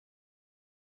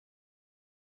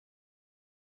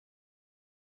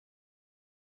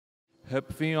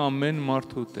հպվի ամեն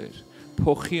մարդու Տեր,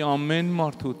 փոխի ամեն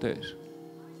մարդու Տեր,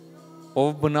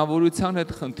 ով բնավորության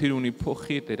հետ խնդիր ունի,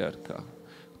 փոխի Տեր արքա,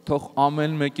 թող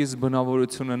ամեն մեկից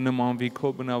բնավորությունը նմանվի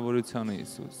քո բնավորությանը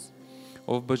Հիսուս,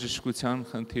 ով բժշկության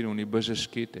խնդիր ունի,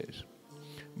 բժշկի Տեր,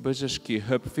 բժշկի,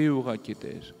 հպվի ուղղակի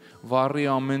Տեր, վառի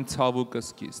ամեն ցավ ու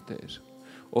կսկիծ Տեր,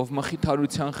 ով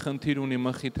մխիթարության խնդիր ունի,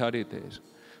 մխիթարի Տեր,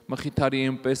 մխիթարի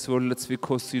այնպես, որ լցվի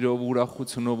քո սիրով,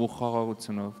 ուրախությունով ու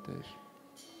խաղաղությունով Տեր,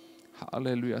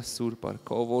 հալելույա Սուրբ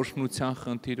արքա, ով օրհնության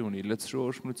խնդիր ունի, լցրու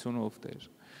օրհնությունով Տեր,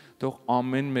 թող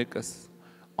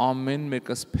ամեն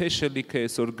մեկս փեշը լիքը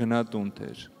այսօր գնա տուն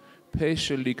Տեր,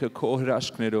 փեշը լիքը քո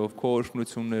հրաշքներով, քո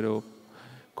օրհնություններով,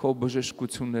 քո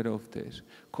բժշկություններով Տեր,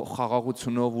 քո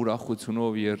խաղաղությունով,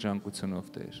 ուրախությունով, երջանկությունով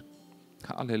Տեր,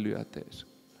 հալելույա Տեր,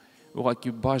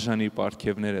 ուղղակի բաժանի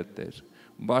պարգևները Տեր,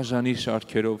 բաժանի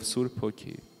շարքերով Սուրբ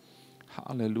Հոգի,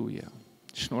 հալելույա,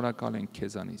 շնորհակալ ենք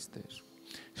քեզանից Տեր,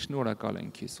 շնորհակալ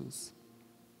ենք Հիսուս,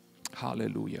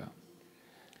 հալելույա,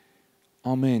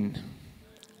 ամեն,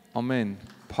 ամեն,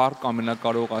 փառք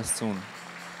ամենակարող Աստծուն,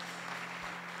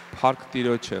 փառք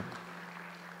Տիրոջը,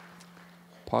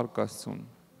 փառք Աստծուն,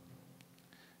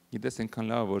 գիտես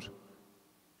այնքան լավ, որ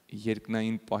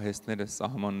երկնային պահեստները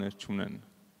սահմաններ չունեն,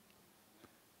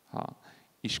 հա,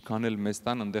 իշքան էլ մեզ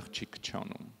տան ընդեղ չի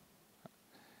քչանում,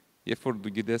 երբ որ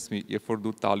դու գիտես, երբ որ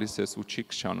դու տալիս ես ու չի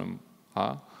քչանում, հա,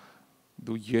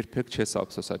 դու երբեք չես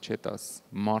ափսոսա, չէ՞ տաս,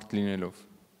 մարդ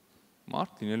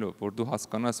լինելով, որ դու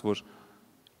հասկանաս, որ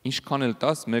ինչքան էլ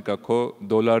տաս, մեկը քո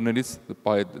դոլարներից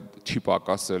չի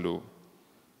պակասելու,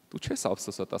 դու չես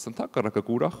ափսոսա, տաս, ընդհակառակը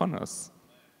կուրախանաս,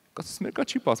 կասես մեկը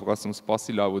չի պակասում,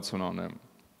 սպասի լավություն անեմ,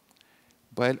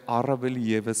 բայց առավել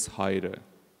ևս Հայրը,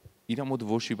 իր մոտ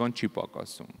ոչ մի բան չի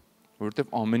պակասում,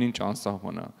 որովհետև ամեն ինչ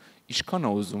անսահման է, ինչքան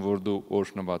է ուզում, որ դու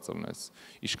օրհնված լինես,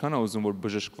 ինչքան է ուզում, որ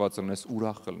բժշկված լինես,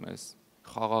 ուրախ լինես,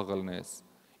 խաղաղ լինես,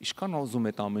 ինչքան է ուզում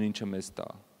այդ ամեն ինչը մեզ տա։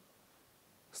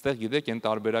 Ստեղ գիտեք, այն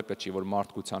տարբերակը չի, որ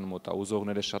մարդկության մոտ է,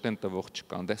 ուզողները շատ են, տվող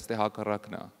չկա, ստեղ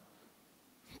հակառակն է,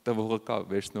 տվողը կա,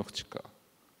 վերցնող չկա,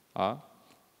 հա,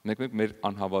 մեկ մեր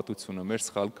անհավատությունը, մեր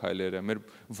սխալ քայլերը, մեր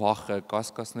վախը,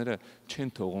 կասկածները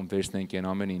չեն թողում վերցնենք այն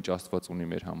ամեն ինչ Աստված ունի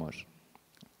մեր համար,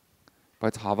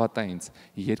 բայց հավատա ինձ,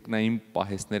 երկնային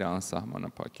պահեստները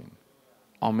անսահմանափակ են,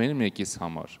 ամեն մեկիս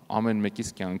համար, ամեն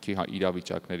մեկիս կյանքի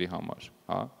իրավիճակների համար,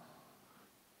 հա,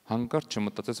 հանկարծ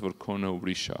չմտածես, որ քոնը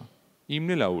ուրիշ է,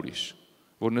 իմն էլ է ուրիշ,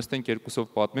 որ նստենք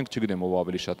երկուսով պատմենք, չգիտեմ ով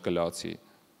ավելի շատ կլացի,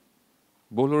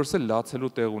 բոլորս էլ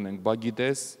լացելու տեղ ունենք, բա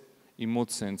գիտես, իմ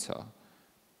մոտ սենց է,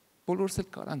 բոլորս էլ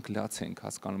կարանք լացենք,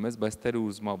 հասկանում ես, բայց Տերը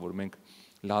ուզում է, որ մենք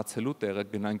լացելու տեղը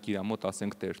գնանք իր մոտ,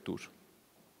 ասենք Տեր տուր,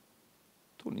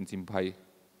 տուր ինձ իմ բայ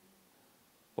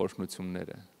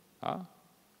օրհնությունները, հա,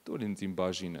 տուր ինձ իմ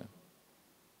բաժինը,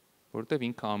 որովհետև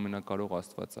ինքը ամենակարող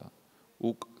Աստված է,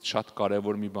 ու շատ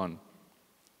կարևոր մի բան,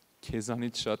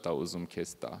 քեզանից շատ է ուզում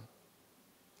քեզ տա,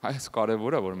 այս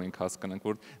կարևոր է, որ մենք հասկանանք,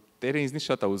 որ Տերը ինձնից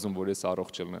շատ է ուզում, որ ես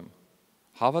առողջ լինեմ,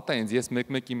 հավատա ինձ, ես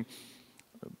մեկ-մեկ իմ,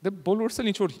 դե բոլորս էլ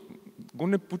ինչ-որ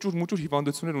գոնե պուճուր-մուճուր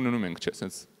հիվանդություններ ունենում ենք, չէ,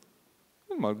 սենց,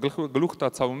 գլուխ տա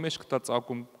ցավում, մեջք տա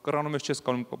ծակում, կռանում ես չես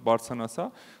կարող բարձրանաս, հա,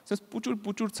 սենց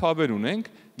պուճուր ցավեր ունենք,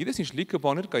 գիտես ինչ լիքը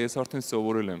բաներ կա, ես արդեն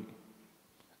սովորել եմ,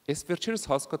 ես վերջերս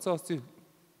հասկացա, ասեցի,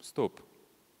 ստոպ,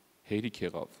 հերիք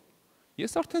եղավ,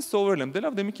 ես արդեն սովորել եմ, դե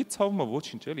լավ, դե մի քիչ ցավում է,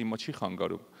 ոչինչ էլի, հիմա չի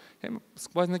խանգարում, հիմա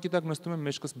սկվազնակի տակ նստում եմ,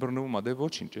 մեջքս բռնվում է, դե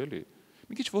ոչինչ էլի,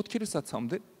 մի քիչ ոտքերս է ցավում,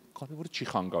 դե կարևորը չի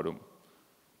խանգարում,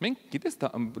 մենք գիտես դա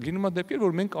լինում է դեպքեր,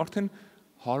 որ մենք արդեն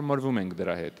հարմարվում ենք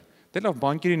դրա հետ, դե լավ,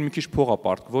 բանկերին մի քիչ փող է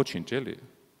պարտք, ոչինչ էլի,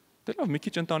 դե լավ, մի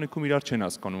քիչ ընտանիքում իրար չեն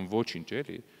հասկանում, ոչինչ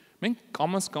էլի, մենք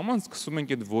կամաց սկսում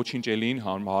ենք այդ ոչինչ էլին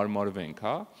հարմարվենք,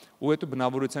 հա, ու հետո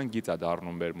բնավորության գիծ է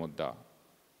դառնում մեր մոտ դա,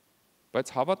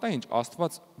 բայց հավատա ինչ,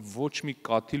 Աստված ոչ մի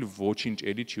կաթիլ ոչինչ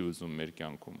էլի չի ուզում մեր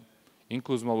կյանքում,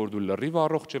 ինքը ուզում է, որ դու լրիվ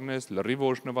առողջ լինես, լրիվ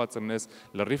օրհնված լինես,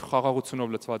 լրիվ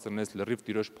խաղաղությունով լցված լինես, լրիվ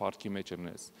Տիրոջ փառքի մեջ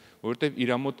լինես, որովհետև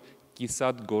իր մոտ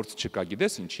կիսատ գործ չկա,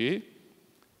 գիտես ինչի,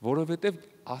 որովհետև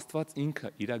Աստված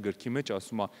ինքը իր գրքի մեջ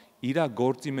ասում է, իր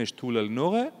գործի մեջ թույլ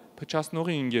ելնողը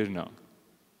փչացնողի ընկերն է։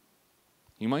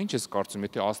 Հիմա ինչ ես կարծում,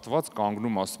 եթե Աստված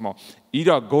կանգնում ասում է,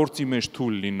 իր գործի մեջ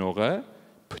թույլ լինողը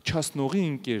փչացնողի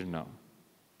ընկերն է։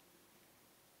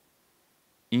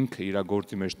 Ինքը իր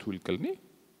գործի մեջ թույլ կլինի։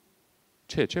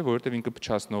 Չէ, որովհետև ինքը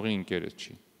փչացնողի ընկերը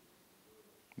չի։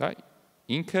 Դա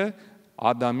ինքը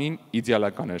Ադամին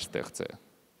իդեալական էր ստեղծել։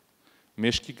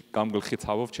 Մեջքի կամ գլխի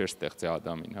ցավով չէր ստեղծել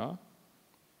Ադամին, հա։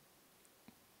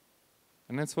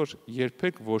 Այնց որ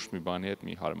երբեք ոչ մի բանի հետ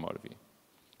մի հարմարվի։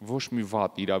 Ոչ մի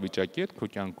վատ իրավիճակի հետ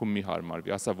քո կյանքում մի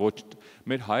հարմարվի։ Ասա ոչ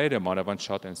մեր հայերը մանավանդ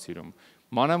շատ են սիրում։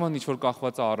 Մանավանդ ինչ որ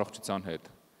կախված է առողջության հետ։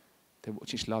 Թե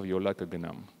ոչինչ լավ յոլա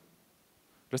կգնամ։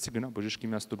 լսի գնա բժշկի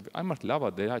մի ստուգվի, այն մարդ լավ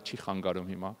է, դրա չի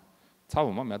խանգարում հիմա,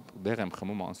 ցավում է, մի հատ դեղ եմ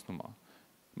խմում անցնում է։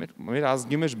 Մեր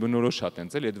ազգի մեջ բնորոշ է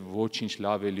տենց էլի, այդ ոչինչ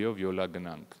լավելիով յոլա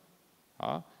գնանք,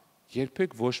 հա,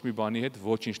 երբեք ոչ մի բանի հետ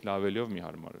ոչինչ լավելիով մի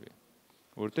հարմարվի,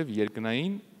 որովհետև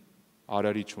երկնային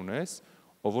արարիչ ունես,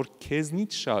 ով որ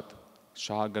քեզնից շատ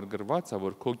շահագրգռված է,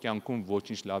 որ քո կյանքում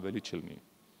ոչինչ լավելի չլինի։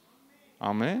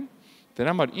 Ամեն։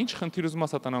 Դրա համար ինչ խնդիր ուզում է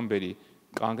սատանան բերի,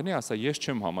 կանգնի, ասա, ես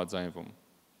չեմ համաձայնվում։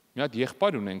 Մի հատ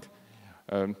եղբայր ունենք,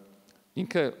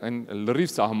 ինքը այն լրիվ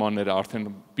սահմանները արդեն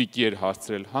պիկի էր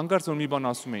հասցրել, հանկարծ որ մի բան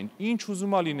ասում էին, ինչ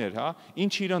ուզում ա լիներ, հա,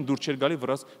 ինչի իրան դուր չէր գալի,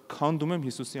 որ աս քանդում եմ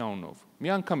Հիսուսի անունով։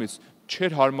 Մի անգամից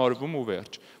չէր հարմարվում ու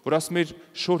վերջ, որ ասում էր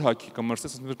շոր հակի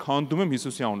կմրսես, ասում էր քանդում եմ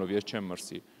Հիսուսի անունով, ես չեմ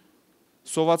մրսի։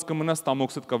 Սոված կմնաս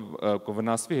տամոքսդ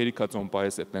կվնասվի, հերիքածոն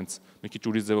պայես այդտենց մի քիչ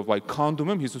ուրիշ ձևով, այ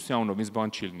քանդում եմ Հիսուսի անունով, ինձ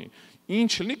բան չի լինի։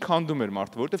 Ինչ լինի, քանդում էր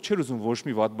մարդը, որովհետև չէր ուզում ոչ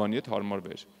մի վատ բանի հետ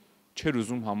հարմարվեր, չէր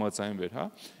ուզում համաձայնվեր, հա։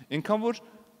 Այնքան որ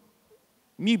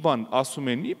մի բան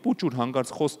ասում են, մի պուճուր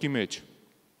հանգարց խոսքի մեջ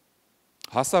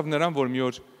հասավ նրան, որ մի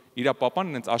օր իր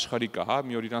պապան այնց աշխարհիկ է, հա,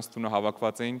 մի օր իրանց տունը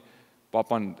հավաքված էին,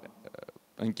 պապան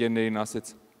ընկերներին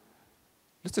ասեց.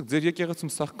 «Լսեք, ձեր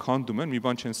եկեղեցում սա քանդում են, մի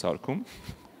բան չեն սարքում»։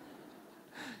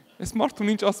 Այս մարդուն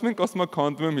ինչ ասում ենք, ասում է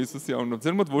քանդում եմ Հիսուսի անունով,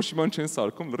 ձեր մոտ ոչ մի բան չեն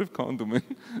սարքում, լրիվ քանդում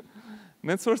են։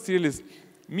 Նենց որ սիրելիս,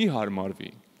 մի հարմարվի։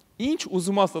 Ինչ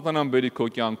ուզում է սատանան բերի քո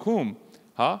կյանքում,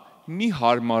 հա, մի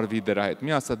հարմարվի դրա հետ,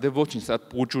 մի ասա, դե ոչինչ, սա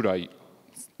պուճուր է,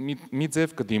 մի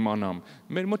ձև կդիմանամ,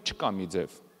 մեր մոտ չկա մի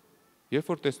ձև։ Երբ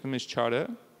որ տեսնում ես չարը,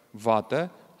 վատը,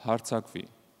 հարցակվի։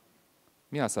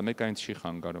 Մի ասա, մեկը ինձ չի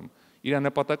խանգարում։ Իր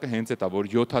նպատակը հենց այդ է,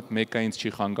 որ 7 հատ մեկը ինձ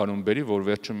չի խանգարում բերի, որ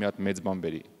վերջում մի հատ մեծ բան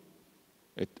բերի։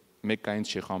 Այդ մեկային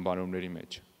շիխանբարումների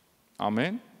մեջ։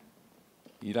 Ամեն։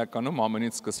 Իրականում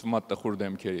ամենից սկսվում է տխուր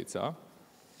դեմքերից, հա։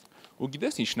 Ու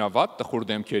գիտես ինչն է վատ տխուր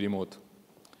դեմքերի մոտ։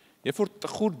 Երբ որ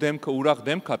տխուր դեմքը ուրախ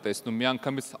դեմք է տեսնում, մի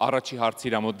անգամից առաջի հարցը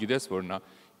իր մոտ գիտես որն է,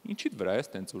 ինչիդ վրա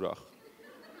ես տենց ուրախ։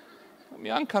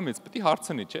 Մի անգամից պետք է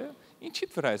հարցնի, չէ՞։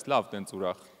 Ինչիդ վրա ես լավ տենց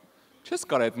ուրախ։ Չես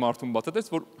կարող այդ մարդուն բացատրես,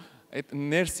 որ այդ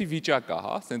ներսի վիճակը,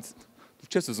 հա, սենց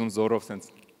դու չես ուզում զորով սենց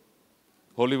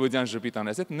հոլիվուդյան ժպիտ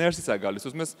անես, այդ ներսից է գալիս,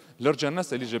 ուզում ես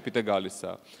լրջանաս, էլի ժպիտը գալիս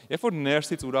է։ Երբ որ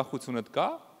ներսից ուրախությունդ կա,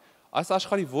 այս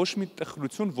աշխարհի ոչ մի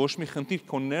տխրություն, ոչ մի խնդիր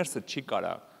քո ներսը չի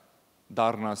կարա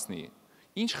դառնասնի։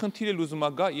 Ինչ խնդիր էլ ուզում է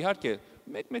գա, իհարկե,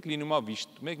 մեկ-մեկ լինում է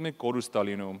վիշտ, մեկ-մեկ կորուստ է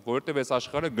լինում, որովհետև այս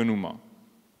աշխարհը գնում է։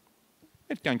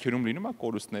 Մեր կյանքերում լինում է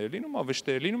կորուստներ, լինում է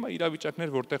վշտեր, լինում է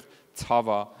իրավիճակներ, որտեղ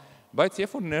ցավ է, բայց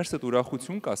երբ որ ներսդ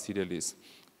ուրախություն կա, սիրելիս,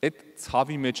 այդ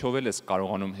ցավի մեջով էլ ես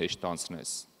կարողանում հեշտ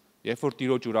անցնես։ Երբ որ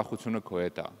Տիրոջ ուրախությունը քո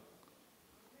հետ է։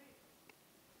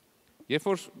 Երբ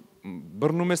որ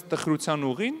բռնում ես տխրության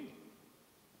ուղին,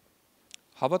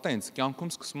 հավատա ինձ,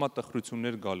 կյանքում սկսում է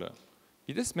տխրություններ գալը։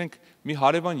 Գիտես, մենք մի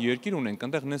հարևան երկիր ունենք,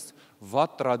 այնտեղ նես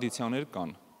վատ տրադիցիաներ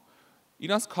կան։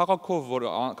 Իրանց քաղաքով, որ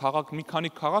մի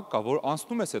քանի քաղաք կա, որ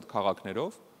անցնում ես այդ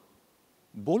քաղաքներով,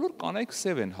 բոլոր կանայք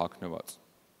սև են հագնված։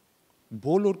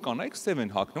 Բոլոր կանայք սև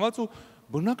են հագնված ու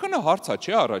բնականը հարց է,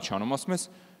 չէ՞ առաջանում, ասում ես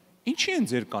ինչի են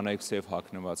ձեր կանայք սև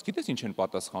հագնված, գիտես ինչ են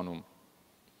պատասխանում։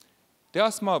 Դե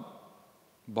ասում է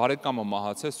բարեկամը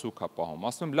մահացել սուք է պահում,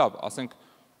 ասում եմ լավ, ասենք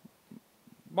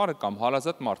բարեկամ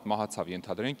հարազատ մարդ մահացավ,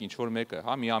 ենթադրենք ինչ որ մեկը,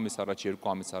 հա, մի ամիս առաջ,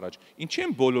 2 ամիս առաջ, ինչի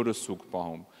են բոլորը սուք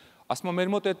պահում։ Ասում է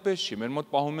մեր մոտ այդպես չի, մեր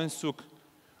մոտ պահում են սուք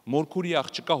մորքուրի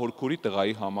աղջկա հորքուրի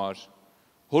տղայի համար,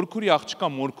 հորքուրի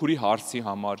աղջկա մորքուրի հարսի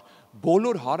համար,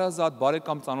 բոլոր հարազատ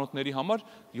բարեկամ ծանոթների համար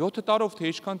 7 տարով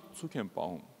թե ինչքան սուք են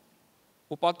պահում։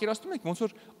 Ու պատկերացնում եք, ոնց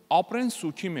որ ապրեն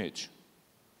սուքի մեջ։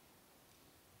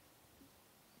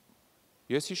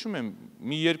 Ես հիշում եմ,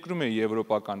 մի երկրում էի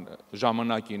եվրոպական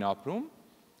ժամանակին ապրում,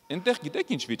 այնտեղ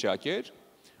գիտեք ինչ վիճակ էր,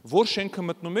 որ շենքը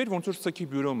մտնում էր, ոնց որ սքի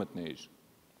բյուրո մտնեիր։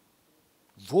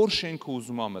 Որ շենքը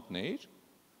ուզում ա մտնեիր,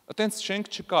 այտենց շենք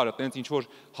չկար, այտենց ինչ որ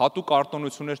հատուկ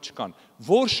արտոնություններ չկան։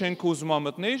 Որ շենքը ուզում ա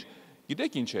մտնեիր,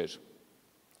 գիտեք ինչ էր։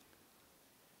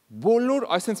 Բոլոր,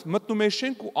 այսինքն մտնում էր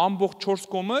շենք ու ամբողջ 4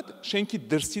 կողմը շենքի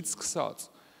դրսից սկսած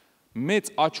մեծ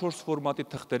A4 ֆորմատի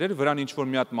թղթեր էր, վրան ինչ որ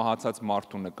մի հատ մահացած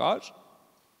մարդու նկար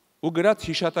ու գրած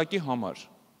հիշատակի համար։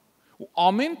 Ու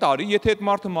ամեն տարի, եթե այդ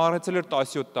մարդը մահացել էր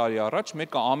 17 տարի առաջ,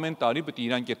 մեկը ամեն տարի պետք է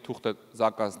իրանք այդ թուղթը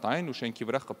զակած տային ու շենքի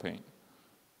վրա խփեին։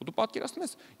 Ու դու պատկերացնում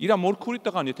ես, իր մորքուրի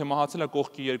տղան, եթե մահացել է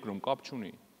կողքի երկրում, կապ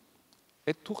չունի։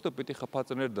 Այդ թուղթը պետք է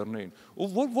խփածներ դռներին։ Ու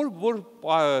որ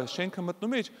շենքը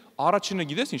մտնում էր, առաջինը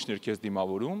գիտես ինչն էր քեզ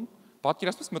դիմավորում,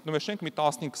 պատկերացնում ես մտնում է շենք մի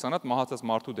 15-20 հատ մահացած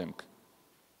մարդու դեմք։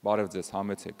 Բարև ձեզ,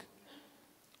 համեցեք։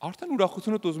 Արդեն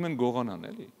ուրախությունը ուզում են գողանան,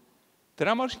 էլի։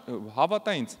 Դրա համար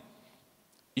հավատա ինձ,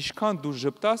 ինչքան դու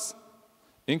ժպտաս,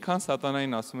 այնքան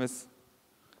սատանային ասում ես,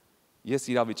 ես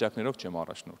իրավիճակներով չեմ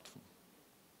առաջնորդվում։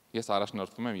 Ես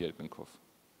առաջնորդվում եմ երկնքով։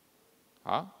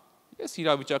 Հա? Ես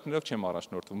իրավիճակներով չեմ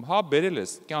առաջնորդվում։ Հա, բերել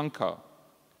ես կյանքա։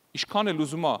 Ինչքան էլ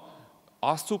ուզում է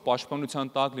Աստծո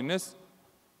պաշտպանության տակ լինես,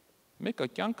 մեկը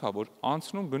կյանքա, որ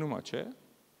անցնում գնում է, չէ՞։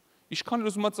 Ինչքան էլ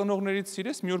ուզում է ծնողներից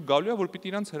սիրես, մի օր գալու է, որ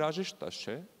պիտի իրանց հրաժեշտ տաս,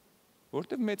 չէ՞։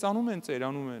 Որտեվ մեծանում են,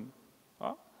 ծերանում են,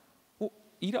 հա? Ու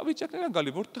իրավիճակներ է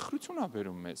գալի, որ տխրություն է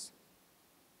բերում մեզ։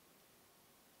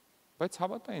 Բայց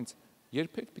հավատա ինձ,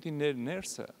 երբեք պիտի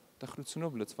ներսը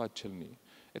տխրությունով լցված չլինի։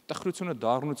 Այդ տխրությունը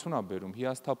դառնություն է բերում,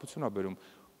 հիասթափություն է բերում։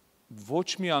 Ոչ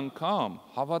մի անգամ,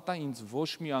 հավատա ինձ,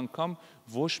 ոչ մի անգամ,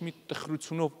 ոչ մի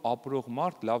տխրությունով ապրող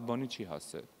մարդ լավ բանի չի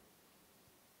հասել։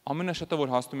 Ամենաշատը,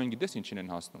 որ հասնում են, գիտես ինչին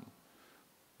են հասնում։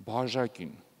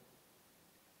 Բաժակին։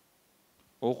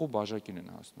 Օղու բաժակին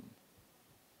են հասնում։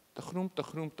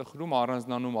 Տխրում,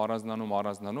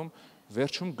 առանձնանում,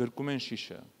 վերջում գրկում են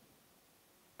շիշը։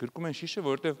 Գրկում են շիշը,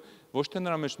 որովհետև ոչ թե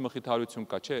նրա մեջ մխիթարություն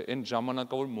կա, չէ, այն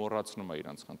ժամանակավոր մոռացնում է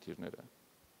իրանց խնդիրները։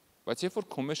 Բայց երբ որ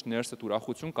քո մեջ ներսդ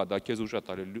ուրախություն կա, դա քեզ ուժ է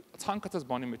տալու, ցանկացած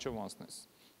բանի մեջով անցնես,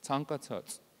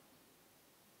 ցանկացած։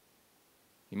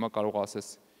 Հիմա կարող ասես,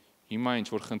 հիմա ինչ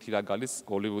որ խնդիր է գալիս,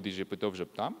 Հոլիվուդի ժպիտով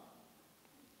ժպտամ։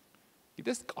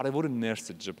 Գիտես, կարևորը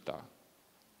ներսդ ժպտա։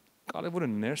 Կարևորը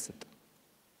ներսդ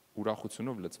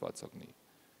ուրախությունով լցված եղնի։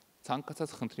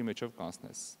 Ցանկացած խնդրի մեջով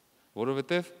կանցնես,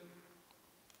 որովհետև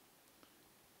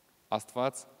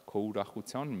Աստված քո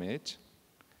ուրախության մեջ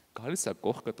գալիս է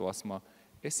կողքդ ու ասում է,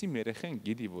 «Էսի մեր երեխեն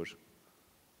գիտի, որ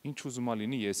ինչ ուզում է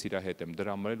լինի, ես իր հետ եմ,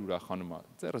 դրա համար էլ ուրախանում է։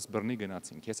 Ձեռս բռնի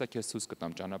գնացինք, հեսա քեզ ցույց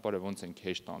կտամ ճանապարհը ոնց ենք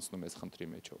հեշտ անցնում այս խնդրի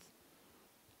մեջով»։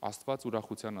 Աստված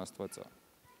ուրախության Աստված է։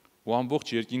 Ու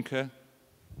ամբողջ երկինքը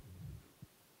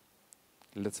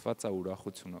լցված է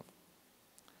ուրախությունով։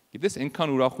 Գիտես,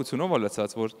 այնքան ուրախությունով է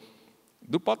լցած, որ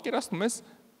դու պատկերացնում ես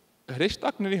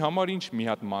հրեշտակների համար ինչ մի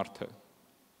հատ մարդ է։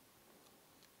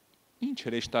 Ինչ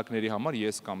հրեշտակների համար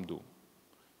ես կամ դու։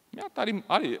 Մի հատ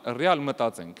արի ռեալ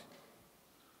մտածենք։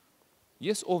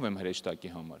 Ես ով եմ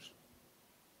հրեշտակի համար։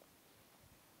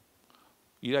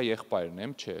 Իր եղբայրն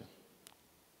եմ, չէ։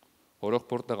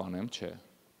 Հորեղբորդ տղան եմ, չէ։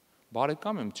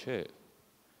 Բարեկամ եմ, չէ։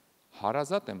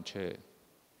 Հարազատ եմ, չէ։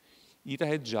 Իր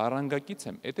հետ ժառանգակից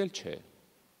եմ, էդ էլ չէ։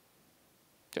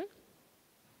 Չէ։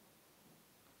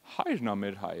 Հայրն է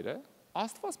մեր հայրը,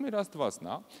 Աստված մեր Աստվածն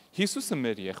է, Հիսուսը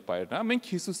մեր եղբայրն է, մենք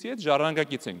Հիսուսի հետ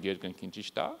ժառանգակից ենք երկնքին,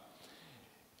 ճիշտ է։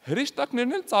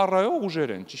 Հրեշտակներն էլ ծառայող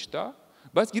ուժեր են, ճիշտ է։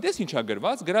 Բայց գիտես ինչ է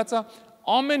գրված, գրած է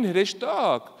ամեն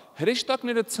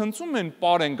հրեշտակները ցնծում են,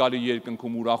 պար են գալի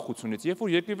երկնքում ուրախությունից, երբ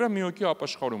որ երկրի վրա մի հոգի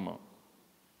ապաշխարում է։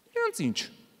 Իրանց ինչ։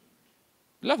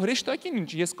 Լավ հրեշտակին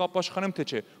ինչ, ես կապաշխարեմ թե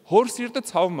չէ։ Հոր սիրտը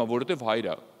ցավում է, որովհետև հայր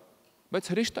է։ Բայց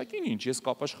հրեշտակին ինչ, ես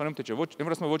կապաշխարեմ թե չէ։ Ոչ,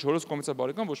 եմր ասում եմ, ոչ հորս կողմից է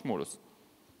բարեկամ, ոչ մորս։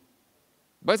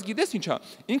 Բայց գիտես ինչ է,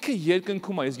 ինքը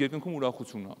երկնքում է, ես երկնքում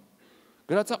ուրախություն է։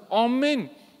 Գրած է ամեն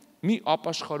մի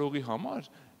ապաշխարողի համար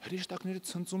հրեշտակները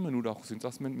ցնծում են ուրախությունից,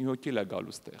 ասում են մի հոգի էլ է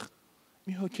գալու ստեղ։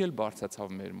 Մի հոգի էլ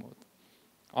բարձացավ մեր մոտ։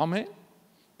 Ամեն։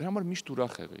 Դրա համար միշտ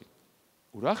ուրախ եղեք։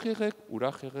 Ուրախ եղեք,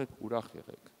 ուրախ եղեք, ուրախ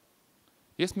եղեք։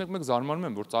 Ես մեկ-մեկ զարմանում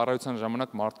եմ, որ ծառայության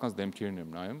ժամանակ մարդկանց դեմքերին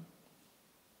եմ նայում։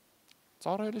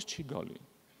 Ծառայելս չի գալի։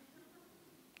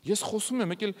 Ես խոսում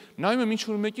եմ, եկել նայում եմ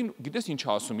ինչ-որ մեկին, գիտես ինչ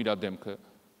ասում իր դեմքը։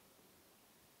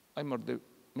 Այ մորդ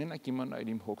մենակ իմանա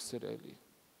իմ հոգսերը էլի։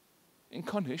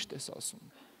 Այնքան հեշտ ես ասում։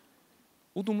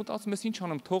 Ու դու մտածում ես ինչ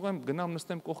անեմ, թողեմ, գնամ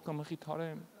նստեմ կողքը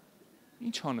մխիթարեմ։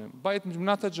 Ինչ անեմ։ Բայց այդ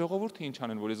մնացած ժողովուրդը ինչ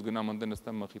անեն, որ ես գնամ ընդ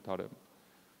նստեմ մխիթարեմ։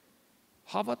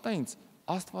 Հավատա ինձ,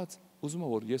 Աստված ուզում է,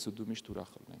 որ ես ու դու միշտ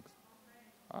ուրախ լինենք։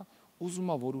 Հա?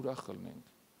 Ուզում է, որ ուրախ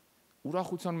լինենք։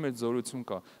 Ուրախության մեջ զորություն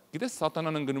կա։ Գիտես,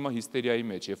 սատանան ընկնում է հիստերիայի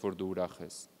մեջ, երբ որ դու ուրախ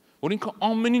ես։ Որ ինքը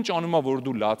ամեն ինչ անում է, որ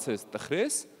դու լացես,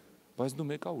 տխրես, բայց դու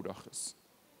մեկա ուրախ ես։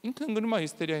 Ինքը ընկնում է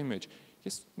հիստերիայի մեջ։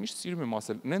 Ես միշտ սիրում եմ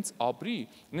ասել, նենց ապրի,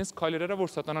 նենց քայլեր արա,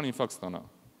 որ սատանան ինֆարկտ ստանա։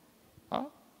 Հա?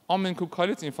 Ամեն քու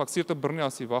քայլից ինֆարկտ, սիրտը բռնի,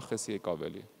 ասի վախ էսի եկավ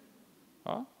էլի։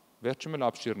 Հա? Վերջում էլ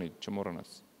ապշիրնի,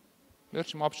 չմոռանաս։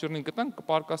 Վերջում ապշիրնին կտանք,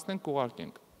 կպարկասնենք,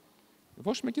 կուղարկենք։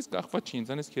 Ոչ մեկից կախված չի,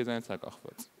 ինձանից քեզանից է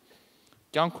կախված։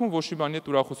 Կյանքում ոչ մի բանի հետ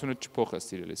ուրախությունը չփոխես,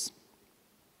 սիրելիս։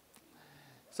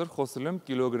 Այսօր խոսել եմ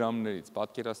կիլոգրամներից,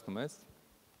 պատկերացնում ես,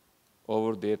 ով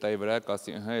որ դիետայի վրա է,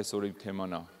 կասի, հա, այսօր իմ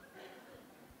թեման է։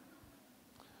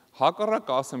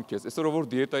 Հակառակը ասեմ քեզ, այսօր ով որ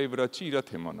դիետայի վրա չի, իր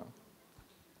թեման է։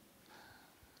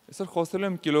 Այսօր խոսել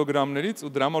եմ կիլոգրամներից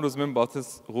ու դրա համար ուզում եմ բացել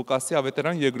Ղուկասի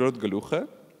ավետարան 2-րդ գլուխը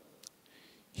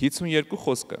 52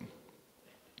 խոսքը։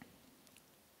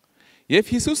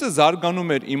 Եվ Հիսուսը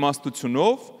զարգանում էր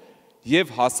իմաստությունով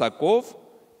և հասակով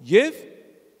և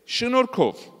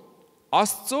շնորհքով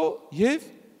Աստծո և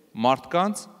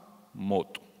մարդկանց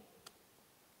մոտ։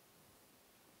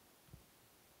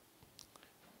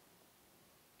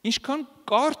 Ինչքան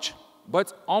կարճ,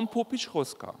 բայց ամփոփիչ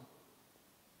խոսք է։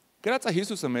 Գրած է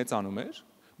Հիսուսը մեծանում էր,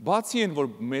 բացի այն, որ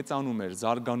մեծանում էր,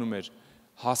 զարգանում էր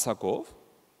հասակով,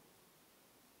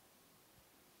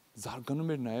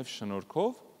 զարգանում էր նաև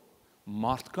շնորհքով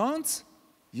մարդկանց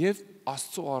եւ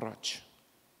Աստծո առաջ։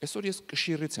 Այսօր ես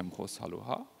կշիռից եմ խոսալու,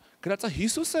 հա։ Գրած է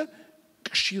Հիսուսը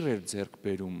կշիռ էր ձեռք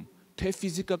բերում, թե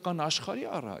ֆիզիկական աշխարհի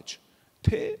առաջ,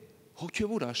 թե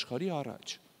հոգևոր աշխարհի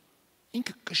առաջ։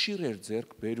 Ինքը կշիռ էր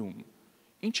ձեռք բերում։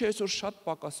 Ինչը այսօր շատ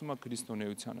պակասում է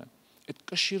քրիստոնեությանը, այդ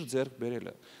կշիռ ձեռք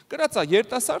բերելը։ Գրած է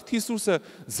երիտասարդ Հիսուսը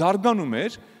զարգանում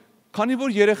էր, քանի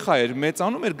որ երեխա էր,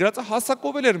 մեծանում էր, գրած է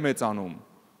հասակով էր մեծանում։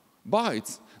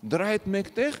 Բայց դրա հետ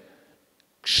մեկտեղ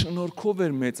շնորհքով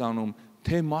էր մեծանում,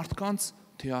 թե մարդկանց,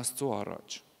 թե Աստծո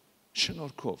առաջ։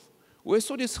 Շնորհքով։ Ու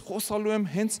այսօր ես խոսալու եմ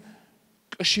հենց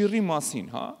կշիռի մասին,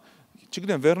 հա։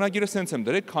 Չգիտեմ, վերնագիրը սենց եմ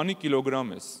դրել, քանի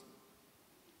կիլոգրամ ես։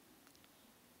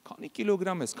 Քանի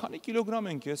կիլոգրամ ես, քանի կիլոգրամ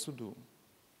ենք ես ու դու։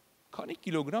 Քանի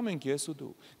կիլոգրամ ենք ես ու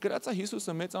դու։ Գրած է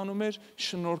Հիսուսը մեծանում էր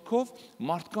շնորհքով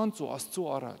մարդկանց ու Աստծո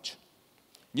առաջ։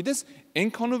 Գիտես,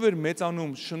 այնքանով էր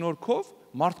մեծանում շնորհքով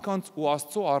մարդկանց ու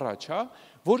Աստծո առաջ, հա,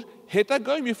 որ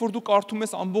հետագայում երբ որ դու կարդում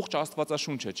ես ամբողջ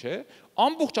Աստվածաշունչը, չէ՞,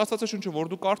 ամբողջ Աստվածաշունչը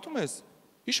որ դու կարդում ես,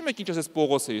 հիշում եք ինչ ասեց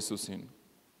Պողոսը Հիսուսին։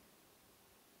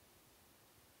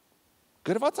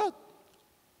 Գրված է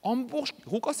ամբողջ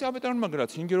Ղուկասի ավետարանում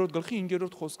գրած 5-րդ գլխի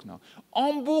 5-րդ խոսքն է։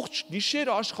 Ամբողջ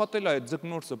գիշեր աշխատել է այդ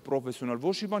ձկնորսը պրոֆեսիոնալ,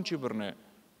 ոչ մի բան չի բռնե։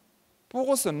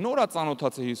 Պողոսը նորա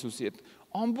ծանոթացել Հիսուսի հետ։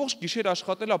 Ամբողջ գիշեր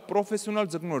աշխատել է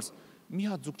պրոֆեսիոնալ ձկնորս, մի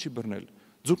հատ ձուկ չի բռնել։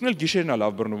 Ձուկն էլ գիշերն է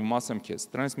լավ բռնվում, ասեմ քեզ,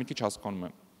 դրանից մի քիչ հասկանում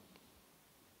եմ։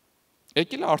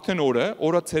 Եկել է արդեն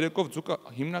օրը ցերեկով ձուկը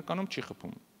հիմնականում չի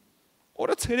խփում։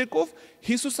 Օրը ցերեկով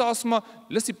Հիսուսը ասում է,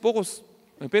 լսի Պողոս,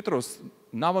 Պետրոս,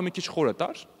 նավը մի քիչ խորը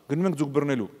տար, գնում ենք ձուկ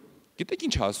բռնելու։ Գիտեք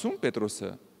ինչ ասում Պետրոսը։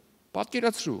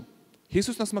 Պատկերացրու։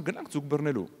 Հիսուսն ասում է գնանք ձուկ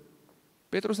բռնելու։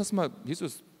 Պետրոսն ասում է,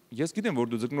 Հիսուս, ես գիտեմ, որ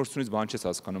դու ձկնորսությունից բան չես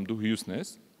հասկանում, դու հյուսն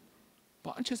ես։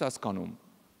 Բան չես հասկանում։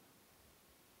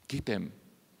 Գիտեմ։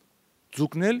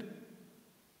 Ձուկն էլ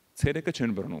ցերեկը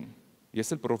չեն բռնում։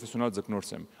 Ես էլ պրոֆեսիոնալ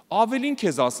ձկնորս եմ։ Ավելին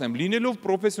քեզ ասեմ, լինելով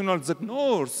պրոֆեսիոնալ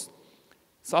ձկնորս,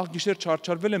 սաղ գիշեր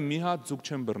չարչարվել եմ մի հատ ձուկ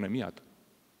չեմ բռնել, մի հատ։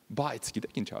 Բայց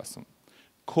գիտեք ինչ ասում։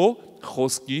 Քո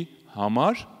խոսքի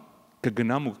համար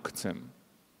կգնամ ու կգցեմ։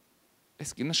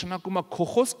 Այս նշանակում է քո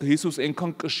խոսքը Հիսուս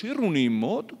այնքան կշիռ ունի իմ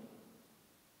մոտ,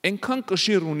 այնքան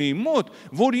կշիռ ունի իմ մոտ,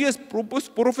 որ ես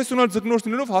պրոֆեսիոնալ ձկնորս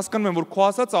լինելով հասկանում եմ, որ քո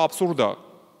ասածը աբսուրդ է։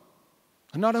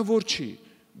 Հնարավոր չի,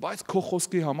 բայց քո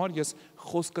խոսքի համար ես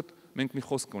խոսքդ, մենք մի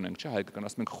խոսք ունենք, չէ՞, հայկական,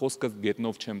 ասում ենք խոսքդ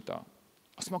գետնով չեմ տա։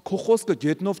 Ասում եմ քո խոսքը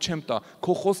գետնով չեմ տա,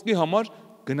 քո խոսքի համար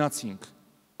գնացինք։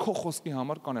 Քո խոսքի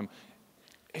համար կանեմ։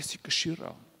 Էսի կշիռ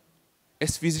է։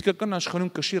 Այս ֆիզիկական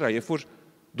աշխարհում կշիռ է, երբ որ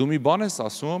դու մի բան ես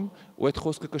ասում, ու այդ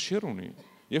խոսքը կշիռ ունի։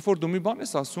 Երբ որ դու մի բան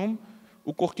ես ասում,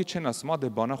 ու կողքի չեն ասում,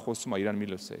 դե բանա խոսում է, իրան մի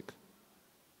լսեք։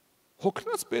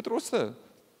 Հոգնած Պետրոսը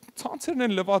ցանցերն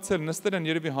են լվացել, նստել են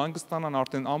երևի հանգստանան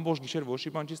արդեն ամբողջ գիշեր ոչ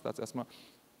մի բան չի ստացել, ասում է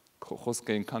քո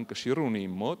խոսքը այնքան կշիռ ունի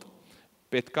իմ մոտ,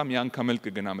 պետքա մի անգամ էլ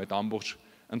կգնամ այդ ամբողջ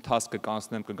ընթացքը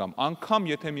կանցնեմ կգամ, անգամ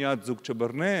եթե մի հատ ձուկ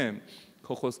չբռնեմ,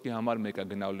 քո խոսքի համար մեկը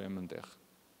գնալու եմ այնտեղ,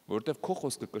 որովհետև քո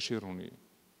խոսքը կշիռ ունի։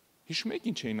 Հիշում եք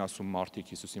ինչ էին ասում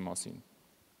մարդիկ Հիսուսի մասին։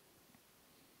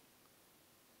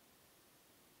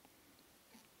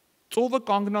 Ծովը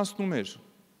կանգնացնում էր,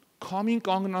 քամին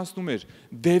կանգնացնում էր,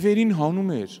 դևերին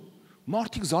հանում էր։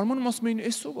 Մարդիկ զարմանում ասում էին,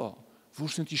 «Էսով է,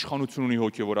 որ սենց իշխանություն ունի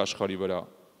հոգևոր աշխարհի վրա»։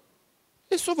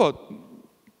 Էսով է,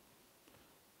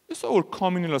 որ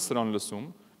քամին էլ է սրան լսում,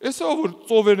 էսով որ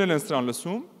ծովերն էլ են սրան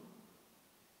լսում,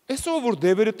 էսով որ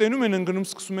դևերը տենում են ընկնում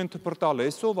սկսում են թփրտալ,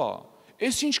 էսով է։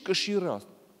 Էս ինչ կշիռ է։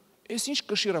 Էս ինչ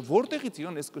կշիռ է, որտեղից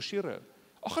իրան էս կշիռը։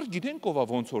 Ախր գիտենք ով է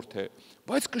ոնց որ թե,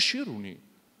 բայց կշիռ ունի։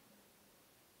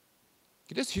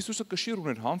 Գիտես Հիսուսը կշիռ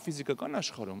ուներ համ ֆիզիկական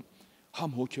աշխարհում,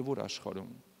 համ հոգևոր աշխարհում։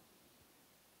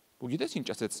 Ու գիտես ինչ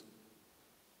ասեց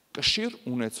կշիռ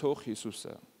ունեցող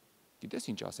Հիսուսը։ Գիտես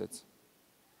ինչ ասեց։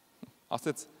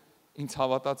 Ասեց ինձ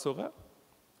հավատացողը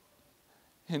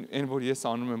այն որ ես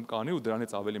անում եմ կանի ու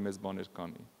դրանից ավելի մեծ բաներ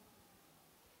կանի։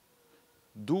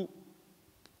 Դու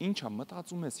ինչա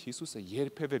մտածում ես Հիսուսը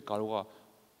երբևէ կարող է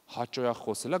հաճոյա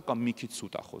խոսելա կամ մի քիչ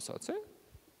սուտ է խոսացել։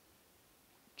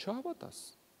 Չհավատաս։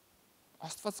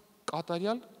 Աստված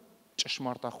կատարյալ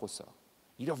ճշմարտախոս է։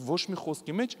 Իր ոչ մի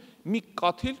խոսքի մեջ մի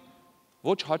կաթիլ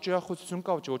ոչ հաճոյախոսություն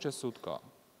կա, ոչ է սուտ կա։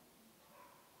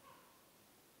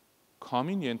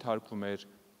 Քամին ենթարկվում էր,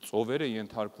 ծովերը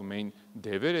ենթարկվում էին,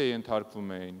 դևերը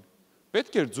ենթարկվում էին։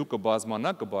 Պետք էր ձուկը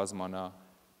կբազմանա։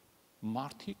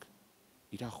 Մարդիկ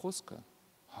իր խոսքը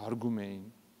հարգում էին։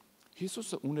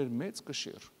 Հիսուսը ուներ մեծ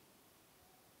կշիռ։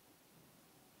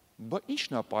 Բա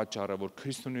ի՞նչն է պատճառը, որ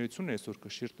քրիստոնեությունը այսօր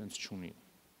կշիռ տենց չունի։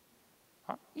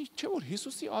 Հա, չէ՞ որ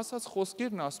Հիսուսի ասած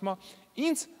խոսքերն ասում է,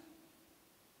 ինձ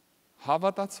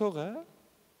հավատացողը,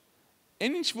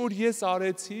 այն ինչ որ ես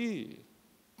արեցի,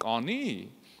 կանի,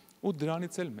 ու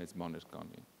դրանից էլ մեծ բաներ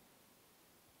կանի։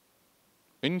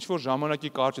 Այն ինչ որ ժամանակի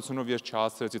կարճությունով ես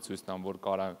չհասցրեցի ցույց տամ, որ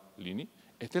կարա լինի,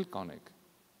 էդ էլ կանեք։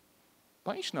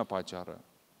 Բա ի՞նչն է պատճառը։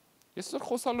 Ես այսօր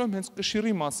խոսալու եմ հենց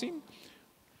կշիռի մասին,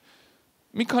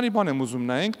 մի քանի բան եմ ուզում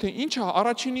նայենք, թե ինչա,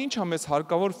 առաջինը ինչա մեզ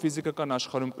հարկավոր ֆիզիկական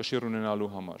աշխարհում կշիռ ունենալու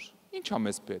համար։ Ինչա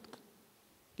մեզ պետք։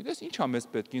 Գիտես, ինչա մեզ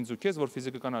պետք ինձ ու քեզ, որ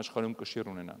ֆիզիկական աշխարհում կշիռ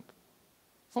ունենանք։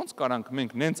 Ոնց կարանք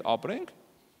մենք նենց ապրենք,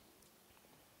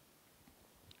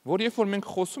 որ երբ որ մենք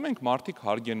խոսում ենք, մարդիկ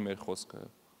հարգեն մեր խոսքը։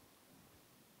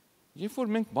 Երբ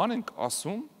որ մենք բան ենք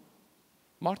ասում,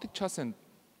 մարդիկ չասեն,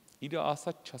 իր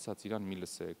ասած չասած, իրան մի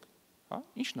լսեք, հա,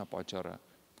 ի՞նչն է պատճառը։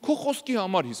 Քո խոսքի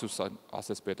համար Հիսուս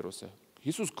ասեց Պետրոսը։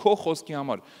 Հիսուս քո խոսքի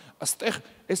համար, այստեղ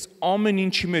այս ամեն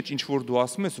ինչի մեջ ինչ որ դու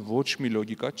ասում ես, ոչ մի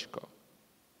լոգիկա չկա։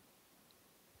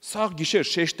 Սաղ գիշեր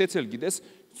շեշտեցել, գիտես,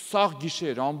 սաղ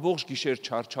գիշեր, ամբողջ գիշեր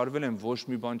չարչարվել եմ, ոչ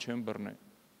մի բան չեմ բռնել։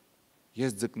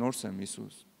 Ես ձկնորս եմ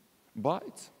Հիսուս։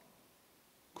 Բայց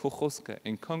քո խոսքը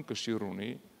այնքան կշիռ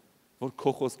ունի, որ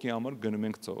քո խոսքի համար գնում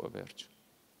ենք ծովը վերջ։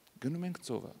 Գնում ենք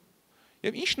ծովը։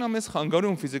 Եվ ի՞նչն է մեզ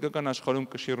խանգարում ֆիզիկական աշխարհում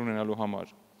կշիռ ունենալու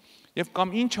համար։ Եվ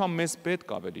կամ ինչա մեզ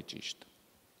պետք ավելի ճիշտ։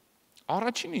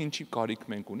 Առաջինը ինչի կարիք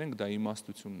մենք ունենք, դա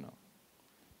իմաստությունն է։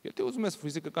 Եթե ուզում ես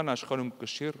ֆիզիկական աշխարհում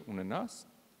կշիռ ունենաս,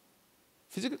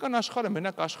 ֆիզիկական աշխարհը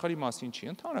մենակ աշխարհի մասին չի,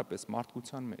 ընդհանրապես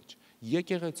մարդկության մեջ,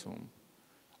 եկեղեցում։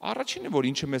 Առաջինը, որ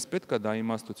ինչը մեզ պետք է, դա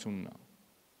իմաստությունն է։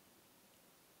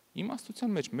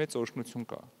 Իմաստության մեջ մեծ օրհնություն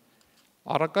կա։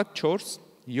 Առակատ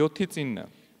 4:7-9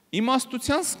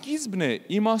 Իմաստության սկիզբն է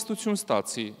իմաստություն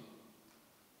ստացի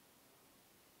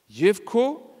եւ քո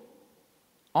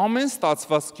ամեն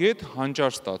ստացվածքի հետ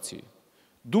հանճար ստացի։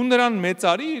 Դու նրան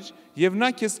մեծարիր եւ նա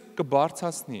քեզ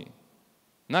կբարձրացնի։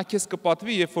 Նա քեզ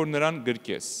կպատվի, երբ որ նրան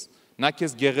գրկես։ Նա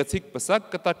քեզ գեղեցիկ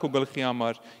պսակ կտա քո գլխի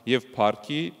համար եւ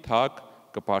փառքի թակ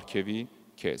կփառքեվի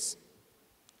քեզ։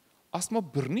 Ասма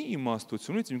բռնի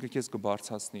իմաստությունից ինքը քեզ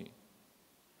կբարձրացնի։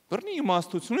 Բռնի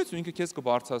իմաստությունից ինքը քեզ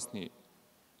կբարձրացնի։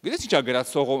 Գիտես ի՞նչ է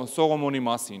գրած Սողոմոնի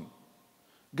մասին։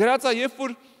 Գրած է, երբ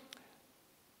որ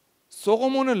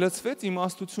Սողոմոնը լցվեց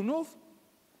իմաստությունով,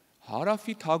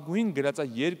 հարավի թագուհին գրած է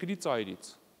երկրի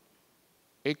ծայրից։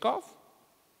 Եկավ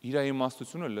իր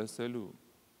իմաստությունը լսելու։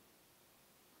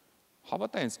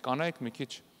 Հավատա ինձ, կանայք մի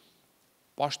քիչ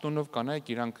պաշտոնով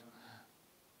կանայք իրանք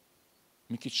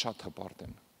մի քիչ շատ հպարտ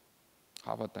են։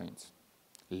 Հավատա ինձ։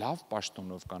 Լավ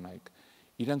պաշտոնով կանայք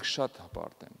իրանք շատ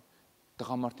հպարտ են։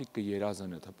 Տղամարդիկ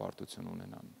կերազան այդ հպարտություն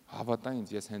ունենան։ Հավատա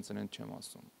ինձ, ես հենց այնց չեմ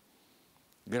ասում։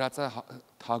 Գրած է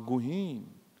թագուհին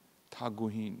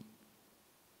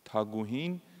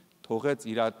թողեց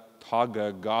իր թագը,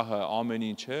 գահը, ամեն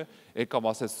ինչը, եկավ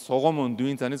ասեց Սողոմոն դու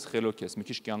ինձանից խելոք ես, մի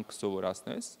քիչ կյանք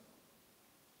սովորացնես,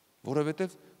 որովհետև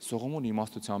Սողոմոն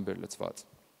իմաստությամբ էր լցված։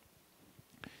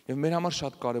 Եվ մեր համար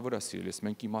շատ կարևոր է սիրելիս,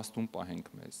 մենք իմաստուն պահենք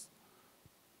մեզ։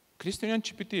 Քրիստոնյան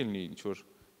չպիտի լինի ինչ որ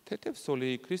թեթև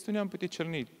սոլեի, քրիստոնյան պիտի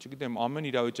չլինի, չգիտեմ, ամեն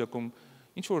իրավիճակում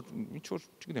ինչ որ,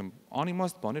 չգիտեմ,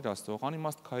 անիմաստ բաներ ասող,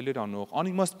 անիմաստ քայլեր անող,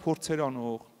 անիմաստ փորձեր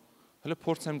անող, հələ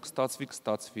փորձեմ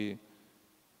կստացվի։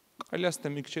 Կարելի է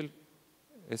ստե մի քիչ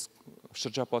այս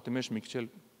շրջապատի մեջ մի քիչ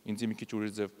ինձ մի քիչ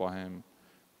ուրիշ ձև պահեմ։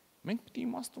 Մենք պիտի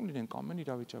իմաստուն լինենք ամեն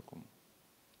իրավիճակում։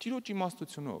 Տիրոջ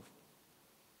իմաստությունով։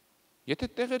 Եթե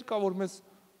տեղեր կա, որ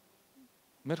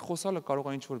մեր խոսալը կարող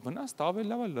է ինչ-որ վնաս, դա ավելի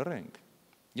լավ է լռենք։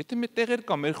 Եթե մեր տեղեր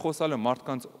կա, մեր խոսալը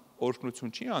մարդկանց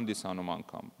օրհնություն չի հանդիսանում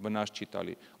անգամ, վնաս չի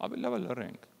տալի, ավելի լավ է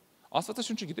լռենք։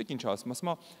 Աստվածաշունչը գիտեք ինչ ասում,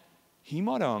 ասում է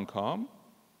հիմարը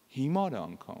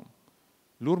անգամ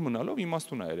լուր մնալով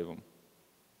իմաստուն է երևում։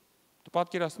 Դու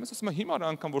պատկերացնում ես, ասում է հիմարը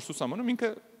անգամ որ սուսամանում ինքը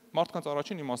մարդկանց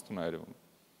առաջին իմաստուն է երևում։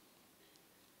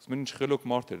 Ասում են ինչ խելոք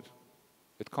մարդ էր,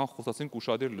 այդքան խոսացինք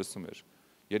ուշադիր լսում էր։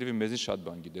 Երևի մեզից շատ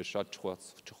բան գիտեր, շատ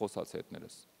չխոսած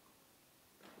հետներս։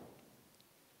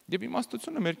 Եվ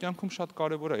իմաստությունը մեր կյանքում շատ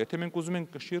կարևոր է, եթե մենք ուզում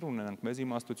ենք կշիռ ունենանք, մեզ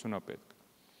իմաստություն է պետք։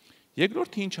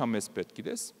 Երկրորդը ինչ է մեզ պետք,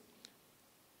 գիտես,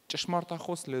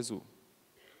 ճշմարտախոս լեզու։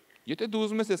 Եթե դու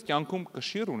ուզում ես այս կյանքում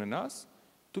կշիռ ունենաս,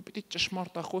 դու պիտի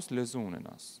ճշմարտախոս լեզու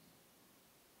ունենաս։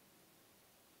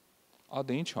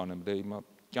 Դե ինչ անեմ, դե հիմա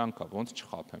կյանքա, ոնց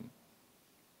չխաբեմ։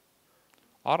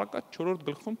 Առակատ 4-րդ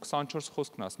գլխում 24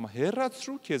 խոսքն ասում է.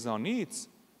 հեռացրու քեզանից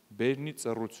բերնի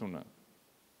ծռությունը։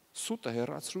 Սուտը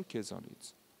հեռացրու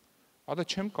քեզանից։ Ադա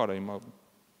չեմ կարա հիմա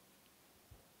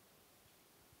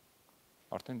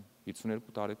արդեն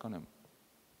 52 տարեկան եմ։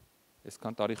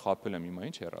 Այսքան տարի խաբել եմ, հիմա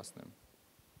ինչ հեռացնեմ։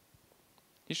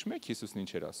 Հիշում եք Հիսուսն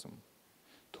ինչ էր ասում։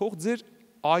 թող ձեր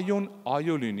այոն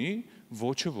այո լինի,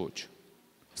 ոչը ոչ։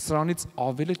 Սրանից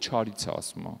ավել է չարից է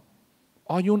ասում է։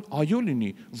 Այոն այո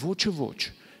լինի, ոչը ոչ։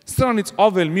 Սրանից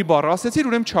ավել մի բառ ասեցիր,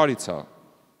 ուրեմն չարից է։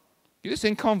 Գիտես,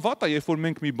 այնքան վատ է, երբ որ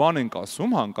մենք մի բան ենք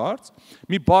ասում հանկարծ,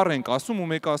 մի բառ ենք ասում ու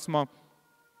մեկը ասում է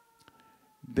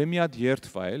դե մի հատ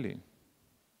երթվա էլի։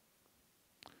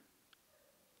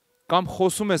 Կամ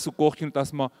խոսում ես ու կողքին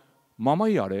ասում է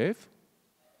մամայի արև,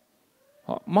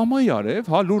 մամայի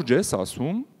արև, հա լուրջ ես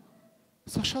ասում,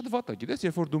 սա շատ վատ է, գիտես,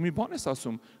 երբ որ դու մի բան ես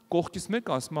ասում, կողքից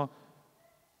մեկը ասում է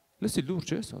լսի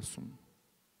լուրջ ես ասում։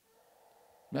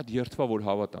 Մի հատ երթվա, որ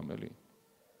հավատամ էլի։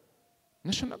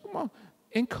 Նշանակում է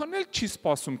այնքան էլ չի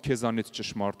սպասում քեզանից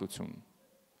ճշմարտություն։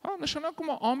 Հա, նշանակում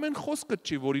է ամեն խոսքը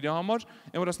չի, որ իր համար,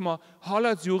 այն որ ասում է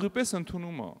հալած յուղի պես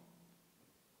ընդունում է։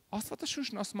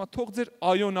 Աստվածաշունչն ասում է թող ձեր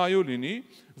այոն այո լինի,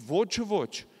 ոչը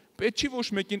ոչ։ Պետք չի ոչ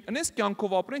մեկին, այնպես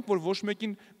կյանքով ապրենք, որ ոչ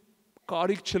մեկին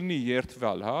կարիք չլինի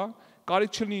երթվալ, հա։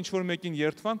 Կարիք չլինի ինչ-որ մեկին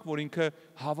երթվանք, որ ինքը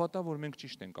հավատա, որ մենք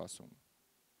ճիշտ ենք ասում։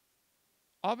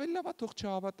 Ավելի լավ է թող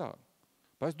չհավատա։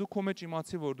 Բայց դու քո մեջ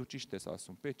իմացի, որ դու ճիշտ ես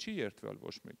ասում, պետք չի երթվել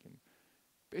ոչ մեկին։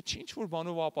 Պետք չի ինչ-որ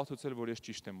բանով ապացուցել, որ ես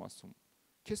ճիշտ եմ ասում։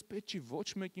 Քեզ պետք չի ոչ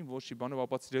մեկին ոչի բանով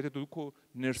ապացուցել, եթե դու քո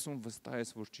ներսում վստահ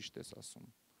ես, որ ճիշտ ես ասում։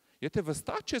 Եթե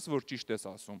վստահ չես, որ ճիշտ ես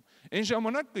ասում, այն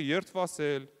ժամանակ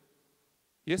կերթվասել։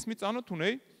 Ես մի ծանոթ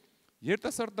ունեի,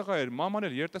 երիտասարդ տղա էր, մաման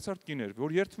էլ երիտասարդ կին էր,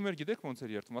 որ երթվում էր, գիտեք ոնց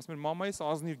էր երթվում, ասում էր մամայիս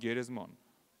ազնիվ գերեզման։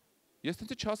 Ես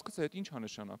դեռ չհասկացա այդ ինչ է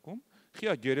նշանակում։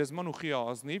 Խիա գերեզման ու խիա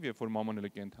ազնիվ, երբ որ մաման էլ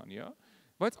կենթանի է,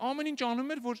 բայց ամեն ինչ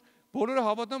անում էր, որ բոլորը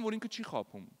հավատան, որ ինքը չի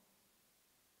խաբում։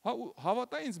 Հա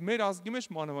հավատա ինձ մեր ազգի մեջ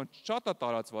մանավանդ շատ է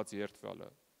տարածված երթվալը։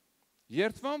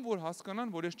 Երթվան, որ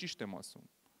հասկանան, որ ես ճիշտ եմ ասում։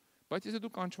 Բայց եթե դու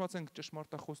կանչված ենք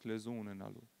ճշմարտախոս լեզու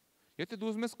ունենալու, եթե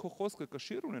դու ուզում ես քո խոսքը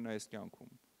կշիռ ունենա այս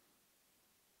կյանքում,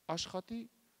 աշխատի,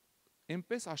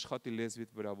 այնպես աշխատի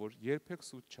լեզվիդ վրա, որ երբեք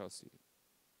սուտ չասի,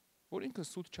 որ ինքը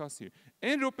սուտ չասի։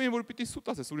 Այն րոպեին, որ պիտի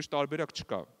սուտ ասես, ուրիշ տարբերակ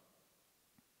չկա։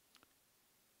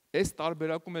 Այս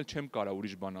տարբերակում էլ չեմ կարա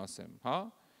ուրիշ բան ասեմ, հա։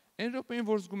 Այն րոպեին,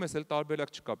 որ զգում ես, էլ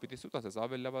տարբերակ չկա, պիտի սուտ ասես,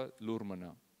 ավելի լավ է լուր մնա։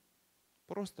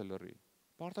 Պրոստը լռի։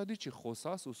 Պարտադիր չի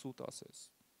խոսաս ու սուտ ասես։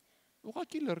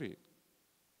 Ուղղակի լռի։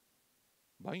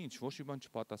 Բա ինչ, ոչ մի բան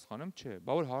չպատասխանեմ, չէ,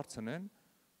 բա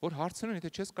որ հարցնեն, եթե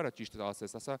չես կարա ճիշտ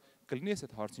ասես, ասա կլինի ես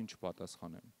այդ հարցին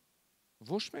չպատասխանեմ։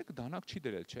 Ոչ մեկ դանակ չի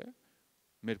դրել, չէ։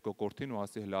 Մեր կոկորտին ու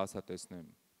ասի հլա ասա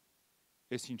տեսնեմ։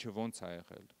 Այս ինչը ոնց է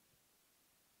եղել։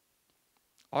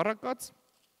 Առակաց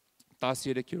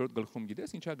 13-րդ գլխում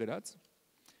գիտես ինչա գրած։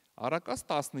 Առակաց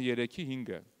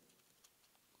 13:5։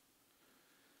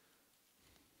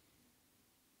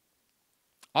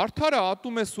 Արդարը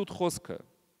ատում է սուտ խոսքը,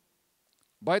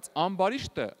 բայց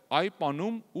ամբարիշտը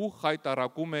այպանում ու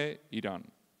խայտարակում է իրան։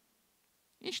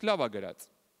 Ինչ լավ է գրած։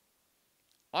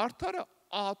 Արդարը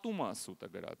ատում է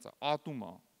սուտը գրած է, ատում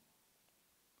է։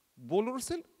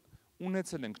 Բոլորս էլ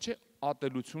ունեցել ենք, չէ,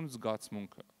 ատելություն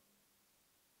զգացմունքը։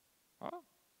 Հա։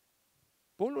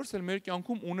 Բոլորս էլ մեր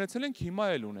կյանքում ունեցել ենք, հիմա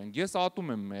էլ ունենք։ Ես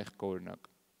ատում եմ մեղք օրինակ։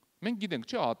 Մենք գիտենք,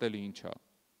 չէ, ատելը ինչ է։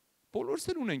 Բոլորս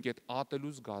էլ ունենք այդ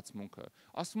ատելու զգացմունքը։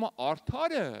 Ասում է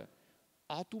արդարը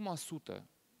ատում է սուտը։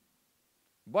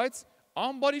 Բայց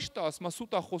ամբարիշտը ասում է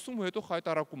սուտ է խոսում ու հետո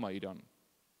խայտարակում է իրան։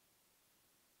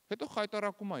 Հետո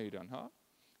խայտարակում է իրան, հա։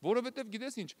 Որովհետև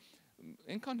գիտես ինչ,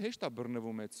 այնքան հեշտ է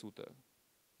բռնվում այդ սուտը։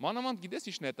 Մանավանդ գիտես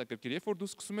ինչն է հետաքրքիր, երբ որ դու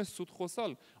սկսում ես սուտ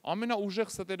խոսալ,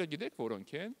 ամենաուժեղ ստերը գիտեք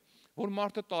որոնք են, որ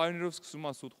մարդը տարիներով սկսում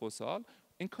է սուտ խոսալ,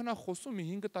 այնքան է խոսում, մի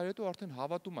 5 տարի հետո արդեն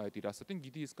հավատում է այդ իր ասածին,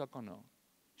 գիտի իսկական է։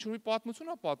 Ինչ-որ մի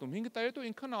պատմություն է պատում, 5 տարի հետո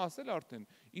այնքան է ասել արդեն,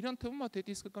 իրան թվում է թե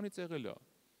դա իսկականից եղել է։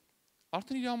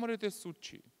 Արդեն իր համար այդ սուտ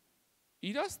չի։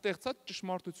 Իր ստեղծած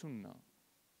ճշմարտությունն է։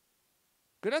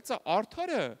 Գրած է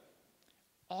արդարը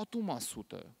ատում է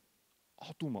սուտը,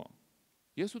 ատում է։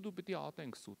 Ես ու դու պիտի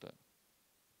ատենք սուտը։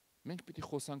 Մենք պիտի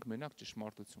խոսանք մենակ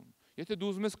ճշմարտություն։ Եթե դու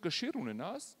ուզում ես կշիռ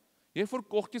ունենաս, երբ որ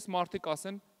կողքից մարդիկ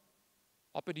ասեն,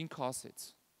 ապեր ինքը ասեց։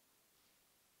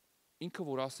 Ինքը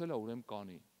որ ասել է, ուրեմն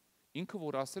կանի։ Ինքը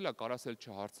որ ասել է, կարասել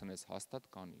չհարցնես, հաստատ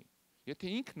կանի։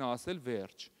 Եթե ինքն է ասել,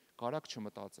 վերջ, կարակ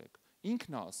չմտածեք։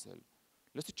 Ինքն է ասել։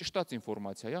 Լսի ճշտած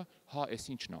ինֆորմացիա է, հա, էս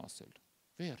ինչն է ասել։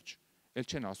 Վերջ։ Էլ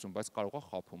չեն ասում, բայց կարող է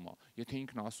խափում է։ Եթե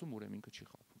ինքն է ասում, ուրեմն ինքը չի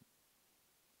խափում։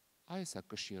 Այս է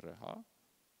կշիռը, հա։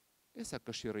 Այս է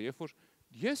կշիռը, երբ որ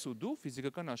ես ու դու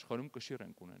ֆիզիկական աշխարհում կշիռ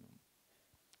ենք ունենում։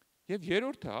 Եվ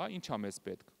երրորդը, հա, ինչ է մեզ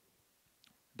պետք։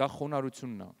 Դա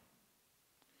խոնարհությունն է։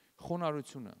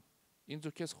 Խոնարհությունը։ Ինձ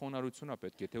ու քեզ խոնարհություն է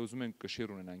պետք, եթե ուզում ենք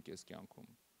կշիռ ունենանք այս կյանքում։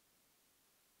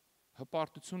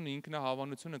 Հպարտությունն,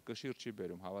 ինքնահավանությունը կշիռ չի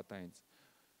բերում, հավատա ինձ։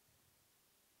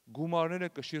 Գումարները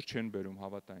կշիռ չեն բերում,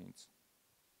 հավատա ինձ։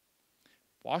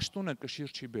 Պաշտոնը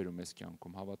կշիռ չի բերում ես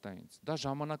կյանքում, հավատա ինձ։ Դա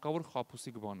ժամանակավոր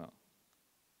խաբուսիկ բան է։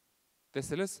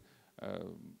 Տեսել ես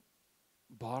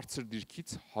բարձր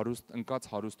դիրքից ընկած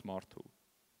հարուստ մարդու։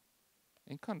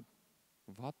 Այնքան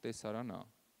վատ տեսարան է։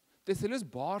 Տեսել ես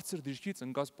բարձր դիրքից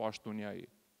ընկած պաշտոնյայի։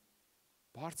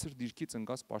 Բարձր դիրքից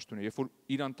ընկած պաշտոնյա, երբ որ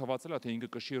իրան թվացել է, թե ինքը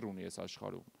կշիռ ունի այս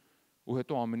աշխարհում, ու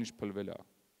հետո ամեն ինչ փլվել է։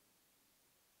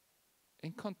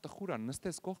 Այնքան տխուր է,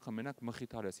 նստես կողքը, մենակ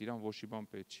մխիթար ես, իրան ոչ մի բան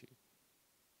պետք չի։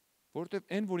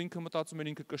 Որովհետև այն, որ ինքը մտածում էր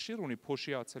ինքը կշիռ ունի,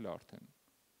 փոշիացել է արդեն։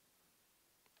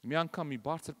 Մի անգամ մի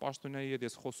բարձր պաշտոնյայի հետ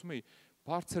ես խոսում էի,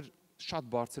 շատ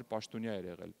բարձր պաշտոնյա էր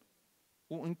եղել։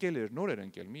 Ու ընկել էր, նոր էր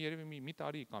ընկել, երևի մի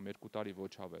տարի կամ 2 տարի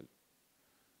ոչ ավել։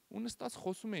 Ու նստած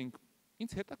խոսում էինք,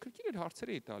 ինձ հետաքրքիր էր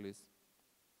հարցեր էի տալիս։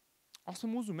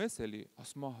 Ասում ուզում ես էլի,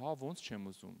 ասում հա ոնց չեմ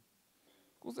ուզում։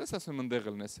 Կուզես ասում ընդեղ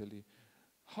լնես էլի։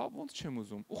 Հա ոնց չեմ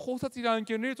ուզում։ Ու խոսած իր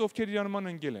ընկերներից, ովքեր իր նման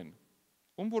ընկել են։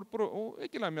 Ում որ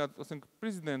եկել է մի հատ, ասենք,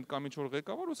 պրեզիդենտ կամ ինչ-որ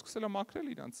ղեկավար ու սկսել է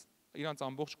մաքրել իրանց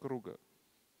ամբողջ կռուգը։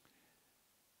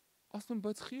 Ասում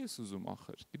բայց խի ես ուզում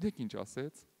ախր։ Գիտեք ինչ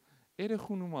ասեց։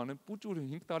 Երեխուն ուման, պուճուր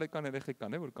 5 տարեկան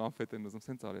երեխեքան է, որ կոնֆետ են ուզում,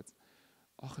 սենց արեց։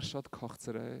 Ախր շատ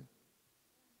քաղցր է։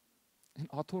 Այն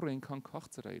աթոռը այնքան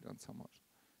քաղցր է իրանց համար։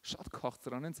 Շատ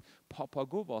քաղցր անենց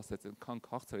փափագով ասեց, այնքան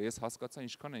քաղցր է։ Ես հասկացա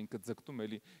ինչքան է ինքը ձգտում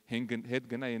էլի հետ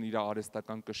գնա այն իր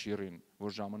արեստական կշիռին,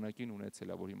 որ ժամանակին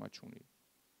ունեցել է, որ հիմա չունի։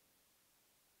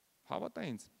 Հավատա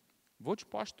ինձ, ոչ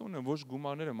պաշտոնը, ոչ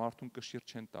գումարները մարդուն կշիռ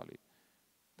չեն տալի։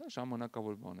 Դա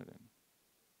ժամանակավոր բաներ են։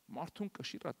 Մարդուն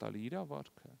կշիռ է տալի իր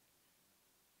վարքը։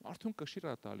 Մարդուն կշիռ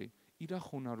է տալի իր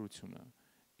խոնարհությունը,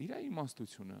 իր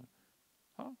իմաստությունը,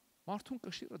 հա։ Մարդուն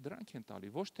կշիռը դրանք են տալի,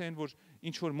 ոչ թե այն, որ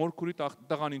ինչ-որ մորքուրի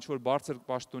տղան ինչ-որ բարձր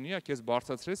պաշտոնի է, քեզ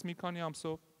բարձրացրես մի քանի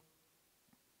ամսով,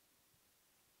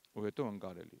 ու հետո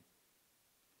ընկարելի։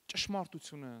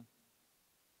 Ճշմարտությունը,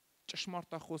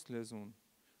 ճշմարտախոս լեզուն,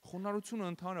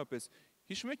 խոնարհությունը ընդհանրապես,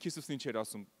 հիշում եք Հիսուսն ինչ էր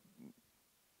ասում,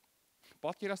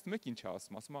 պատկերացնում եք ինչ է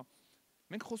ասում, ասում է,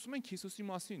 մենք խոսում ենք Հիսուսի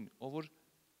մասին, ով որ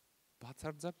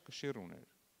բացարձակ կշիռ ուներ,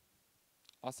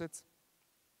 ասեց,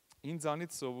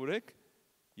 ինձանից սովորեք,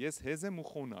 ես հեզ եմ ու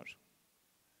խոնար։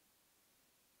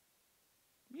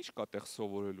 Ինչ կա տեղ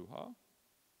սովորելու, հա։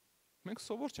 Մենք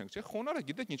սովոր չենք, չէ՞, խոնարը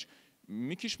գիտեք ինչ,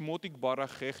 մի քիչ մոտիկ բառա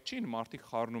խեղճին մարդիկ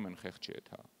խառնում են խեղճի հետ,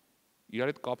 հա։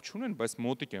 Իրար հետ կապ չունեն, բայց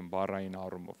մոտիկ են բառային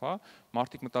առումով, հա։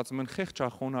 Մարդիկ մտածում են խեղճ է,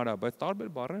 խոնար է, բայց տարբեր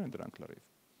բառեր են դրանք լրիվ։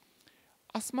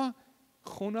 Ասма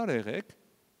խոնար եղեք,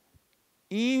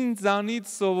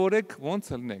 ինձանից սովորեք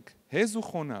ոնց ելնեք, հեզ ու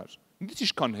խոնար։ Ինչ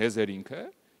ինչքան հեզ էր ինքը,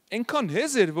 այնքան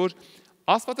հեզ էր, որ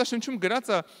Աստվածաշնչում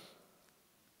գրած է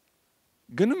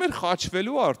գնում էր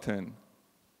խաչվելու արդեն,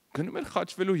 գնում էր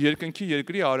խաչվելու երկնքի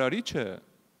երկրի արարիչը,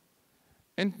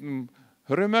 այն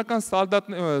հռոմեական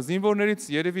զինվորներից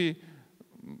երևի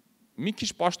մի քիչ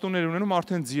պաշտոններ ունենում,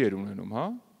 արդեն ձի էր ունենում, հա,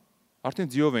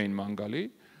 արդեն ձիով էին ման գալի,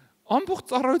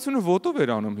 ամբողջ ծառայությունը ոտով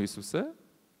էր անում Հիսուսը,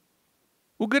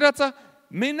 ու գրած է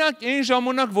մենակ այն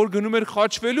ժամանակ, որ գնում էր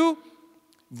խաչվելու,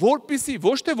 որպեսզի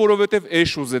ոչ թե որովհետև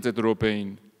էշ ուզեց այդ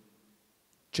րոպեին,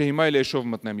 չէ հիմա էլ էշով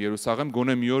մտնեմ Երուսաղեմ,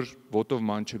 գոնե մի օր ոտով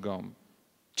ման չգամ։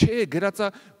 Չէ, գրածա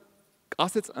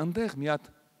ասեց ընդեղ մի հատ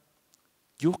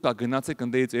գյուղ կա, գնացեք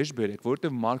ընդեղից էշ բերեք,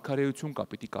 որովհետև մարգարեություն կա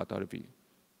պիտի կատարվի։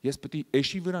 Ես պիտի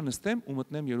էշի վրա նստեմ ու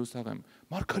մտնեմ Երուսաղեմ։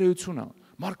 Մարգարեություն է,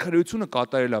 մարգարեությունը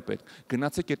կատարել է պետք։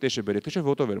 Գնացեք այդ էշը բերեք, թե չէ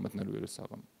ոտով էր մտնելու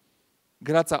Երուսաղեմ։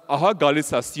 Գրածա, ահա գալիս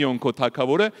է Սիոն քո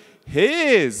թագավորը,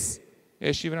 հեզ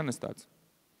էշի վրա նստած։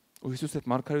 Ու Հիսուս այդ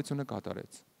մարգարեությունը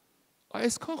կատարեց։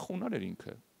 Այսքան խոնար էր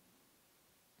ինքը։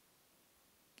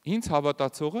 Ինձ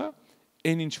հավատացողը,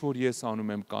 այն ինչ որ ես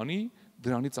անում եմ կանի,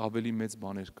 դրանից ավելի մեծ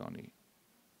բաներ կանի։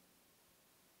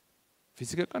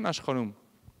 Ֆիզիկական աշխարհում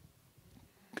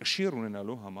կշիռ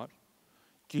ունենալու համար,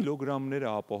 կիլոգրամները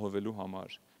ապահովելու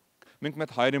համար, մենք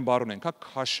մեծ հայերեն բառ ունենք, հա,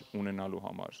 քաշ ունենալու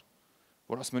համար,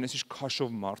 որ ասում են, ես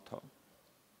քաշով մարդ է,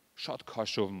 շատ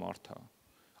քաշով մարդ է,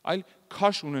 այլ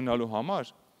քաշ ունենալու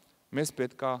համար մեզ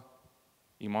պետք է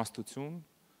իմաստություն,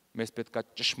 մեզ պետք է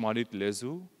ճշմարիտ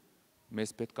լեզու,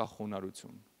 մեզ պետք է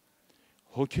խոնարհություն։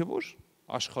 Հոգևոր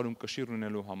աշխարհում կշիռ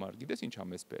ունենալու համար, գիտես ինչ է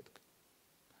մեզ պետք։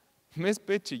 Մեզ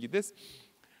պետք չի, գիտես,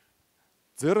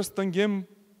 ձեռս տնգեմ,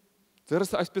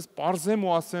 ձեռս այսպես պարզեմ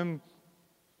ու ասեմ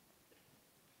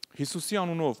Հիսուսի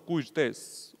անունով կույր տես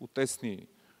ու տեսնի։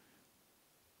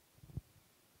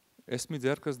 Ես մի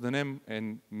ձեռքս դնեմ այն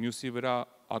մյուսի վրա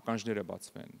ականջները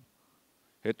բացվեն։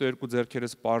 Հետո երկու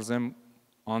ձեռքերս պարզեմ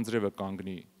անձրևը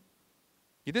կանգնի։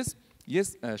 Գիտես,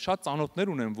 ես շատ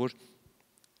ծանոթներ ունեմ, որ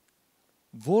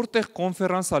որտեղ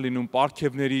կոնֆերանս է լինում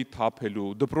պարգևների թափելու,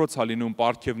 դպրոց է լինում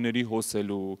պարգևների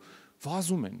հոսելու,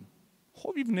 վազում են։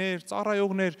 Խոբիվներ,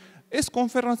 ծառայողներ, այս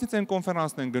կոնֆերանսից այն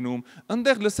կոնֆերանսն են գնում,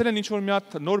 այնտեղ լսել են ինչ-որ մի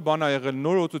հատ նոր բան ա եղել,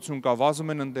 նոր օծություն կա,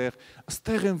 վազում են այնտեղ,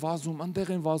 այստեղ են վազում,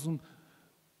 այնտեղ են վազում,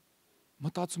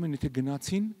 մտածում են, եթե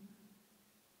գնացին,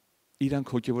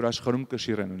 իրանք հոգևոր աշխարհում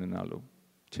կշիռ են ունենալու։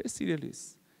 Չէ, սիրելիս,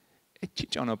 այդ չի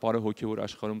ճանապարհը հոգևոր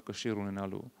աշխարհում կշիռ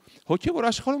ունենալու։ Հոգևոր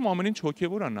աշխարհում ամեն ինչ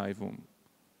հոգևոր է նայվում։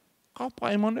 Կա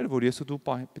պայմաններ, որ ես ու դու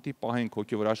պետք է պահենք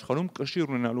հոգևոր աշխարհում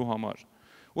կշիռ ունենալու համար։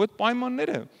 Ու այդ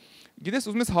պայմանները, գիտես,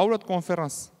 ուզում ես 100 հատ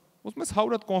կոնֆերանս, ուզում ես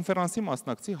 100 հատ կոնֆերանսի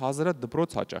մասնակցի, 1000 հատ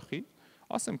դպրոց հաճախի,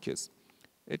 ասեմ քեզ,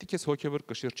 դա քեզ հոգևոր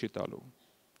կշիռ չի տալու։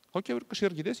 Հոգևոր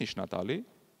կշիռ գիտես ինչն է տալի։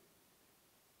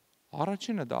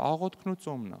 Առաջինը դա աղոթքն ու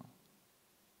ծոմն է։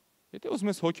 Եթե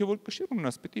ուզում ես հոգևոր կշիռ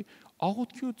ունենաս, պետք է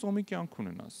աղոթքի ու ծոմի կյանք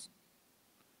ունենաս։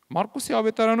 Մարկոսի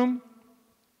ավետարանում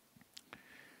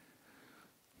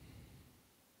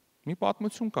մի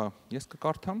պատմություն կա, ես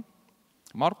կկարդամ,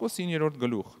 Մարկոս 9-րդ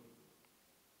գլուխ։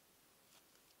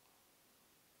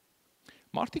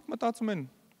 Մարդիկ մտածում են,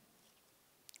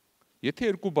 եթե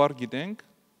 2 բառ գիտենք,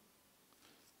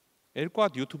 2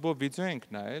 հատ YouTube-ով վիդեո ենք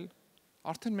նայել,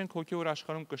 արդեն մենք հոգևոր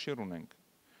աշխարհում կշիռ ունենք։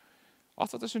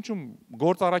 Աստվածաշնչում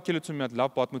գործ առաքելություն մի հատ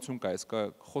լավ պատմություն կա, ես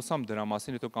կխոսամ դրա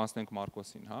մասին, հետո կանցնենք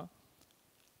Մարկոսին, հա։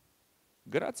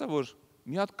 Գրած է, որ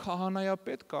մի հատ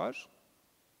քահանայապետ կար,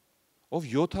 ով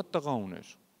 7 հատ տղա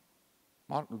ուներ։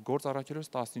 Գործ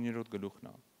առաքելություն 19-րդ գլուխն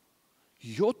է։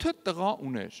 7 տղա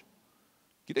ուներ։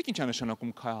 Գիտեք ինչ է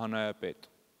նշանակում քահանայապետ։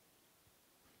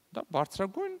 Դա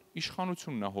բարձրագույն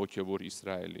իշխանությունն է հոգևոր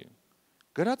Իսրայելի։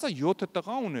 Գրած է 7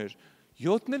 տղա ուներ,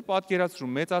 7-ն էլ պատկերացրու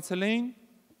մեծացել էին,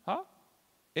 հա,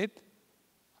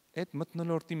 այդ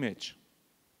մթնոլորտի մեջ։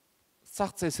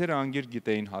 Սաղ ծեսերը անգիր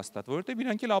գիտեին հաստատ, որովհետև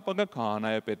իրանք էլ ապագա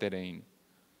քահանայապետեր էին։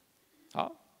 Հա։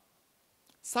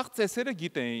 Սաղ ծեսերը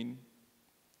գիտեին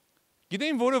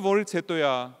որը որից հետո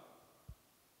է,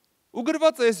 ու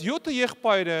գրված է այս 7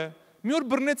 եղբայրը, մի օր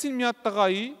բռնեցին մի հատ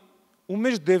տղայի, ու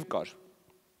մեջ դև կար,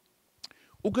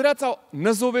 ու գրած է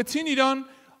նզովեցին իրան,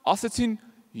 ասեցին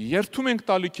երդում ենք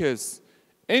տալի քեզ,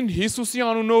 այն Հիսուսի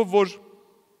անունով, որ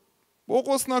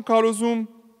Պողոսն է քարոզում,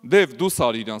 դև դու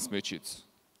սար իրանց մեջից։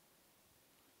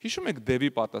 Հիշում եք դևի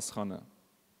պատասխանը։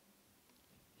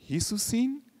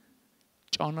 Հիսուսին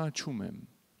ճանաչում եմ,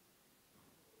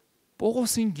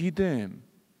 Պողոսին գիտեմ,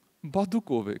 բա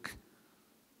դուք ով եք։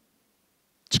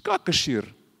 Չկա կշիռ։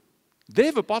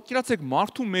 Դևը, պատկերացեք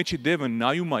մարդու մեջի դևը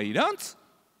նայում է իրանց,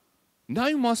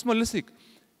 նայում ասում է, լսեք,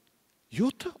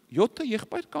 7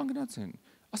 եղբայր կանգնած են։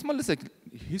 Ասում է, լսեք,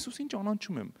 Հիսուսին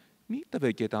ճանաչում եմ, մի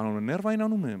տվեք այդ անունը,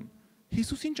 ներվայնանում եմ,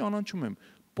 Հիսուսին ճանաչում եմ,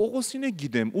 Պողոսին է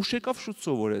գիտեմ, ուշ եկավ շուտ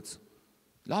սովորեց,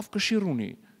 լավ կշիռ ունի,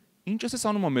 ինչ ես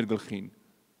անում է մեր գլխին,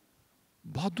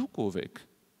 բա դուք ով եք։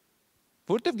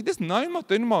 Որտեվ գիտես նայում է,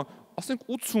 տենում է, ասենք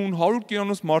 80-100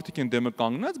 կիլոանոց մարդիկ են դեմը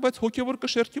կանգնած, բայց հոգևոր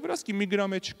կշեռքի վրա սկի մի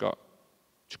գրամ է չկա։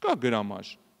 Չկա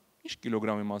գրամաժ։ Ինչ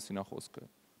կիլոգրամի մասին է խոսքը։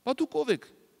 Բա դուք ով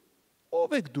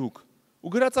եք դուք։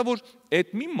 Ու գրած է, որ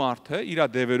այդ մի մարդը իր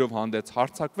դևերով հանդեց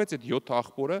հարձակվեց այդ 7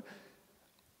 աղբորը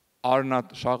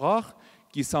արնաշաղախ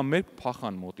կիսամերկ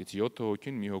փախան մոտից, 7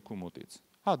 հոգին մի հոգու մոտից։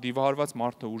 Հա, դիվահարված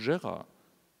մարդը ուժեղ է,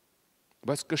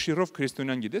 բայց կշիռով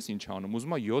քրիստոնյան գիտես ինչ անում,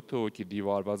 ուզում է 7 հոգի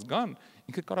դիվահարված գան,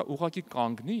 ինքը կարա ուղղակի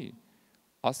կանգնի,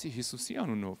 ասի Հիսուսի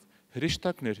անունով,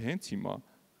 հրեշտակներ հենց հիմա,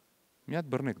 մի հատ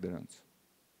բռնեք դրանց,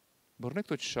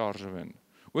 բռնեք թող չշարժվեն,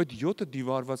 ու այդ 7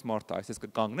 դիվահարված մարդը այսպես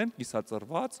կկանգնեն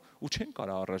կիսածրված ու չեն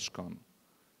կարա առաջ գան,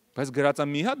 բայց գրած է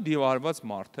մի հատ դիվահարված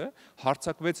մարդը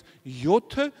հարձակվեց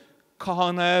 7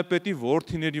 քահանայապետի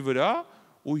որդիների վրա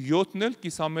ու 7-ն էլ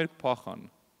կիսամերկ փախան,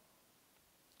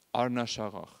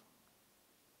 արնաշաղախ։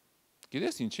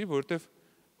 Գիտես ինչի, որովհետև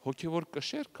հոգևոր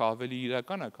կշեռքը ավելի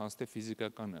իրական է, քան թե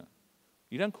ֆիզիկականը։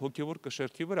 Իրանք հոգևոր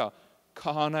կշեռքի վրա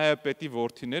քահանայապետի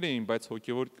որդիներ էին, բայց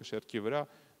հոգևոր կշեռքի վրա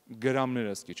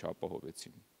գրամները սկիչ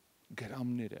ապահովեցին։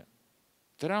 Գրամները։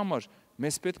 Դրա համար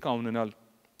մեզ պետք է ունենալ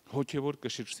հոգևոր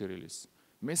կշիռ սիրելիս։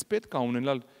 Մեզ պետք է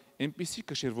ունենալ այնպիսի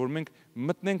կշիռ, որ մենք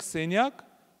մտնենք սենյակ,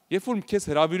 երբ որ քեզ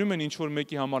հրավիրում են ինչ-որ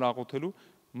մեկի համար աղոթելու,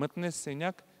 մտնես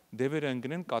սենյակ, դևերը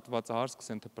ընկնեն, կատվածահար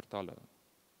սկսեն թպրտալը։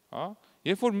 Հա,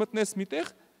 երբ որ մտնես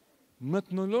միտեղ,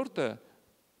 մթնոլորտը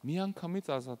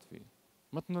միանգամից ազատվի,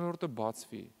 մթնոլորտը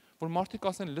բացվի, որ մարդիկ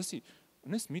ասեն, լսի,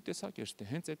 ունես մի տեսակ էր, թե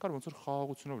հենց եկար ոնց որ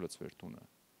խաղաղությունով լցվեր տունը։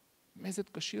 Մեզ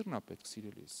այդ կշիռն է պետք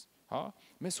սիրելիս, հա,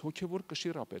 մեզ հոգևոր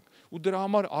կշիռ է պետք։ Ու դրա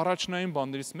համար առաջնային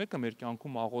բաներից մեկը մեր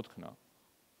կյանքում աղոթքն է,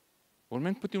 որ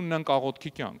մենք պետք է ունենանք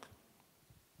աղոթքի կյանք։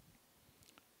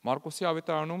 Մարկոսի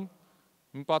ավետարանում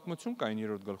մի պատմություն կա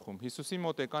 9-րդ գլխում։ Հիսուսի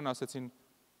մոտ եկան, ասեցին,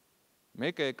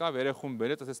 մեկը եկավ երեխուն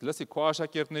բերեց, ասեց, լսի, քո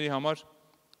աշակերտների համար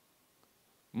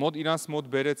իրանց մոտ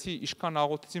բերեցի, իշքան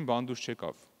աղոթեցին, բան դուրս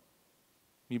չեկավ։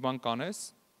 Մի բան կանես,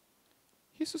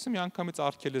 Հիսուսը մի անգամից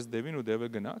արգելեց Դևին ու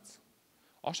Դևը գնաց։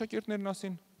 Աշակերտներն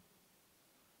ասին.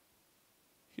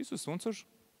 Հիսուս ոնց որ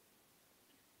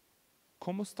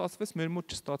Կոմո ստացվեց, մեր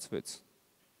մոտ չստացվեց։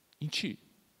 Ինչի։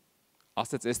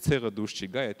 Ասեց, այս ցեղը դուրս չի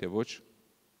գա, եթե ոչ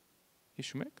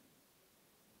հիշում եք։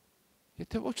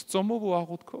 Եթե ոչ ծոմով ու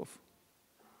աղոթքով։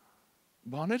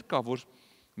 Բաներ կա, որ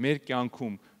մեր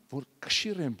կյանքում, որ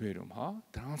կշիռ են բերում, հա,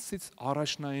 դրանցից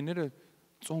առաջնայինները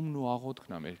ծոմն ու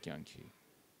աղոթքն է մեր կյանքի։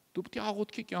 Դու պետք է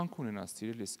աղոթքի կյանք ունենաս,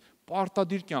 սիրելիս,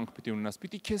 պարտադիր կյանք պետք է ունենաս,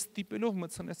 պիտի քեզ ստիպելով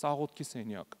մտցնես աղոթքի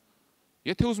սենյակ։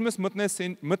 Եթե ուզում ես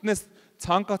մտնես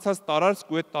ցանկացած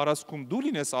տարածք ու այդ տարածքում դու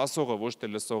լինես ասողը, ոչ թե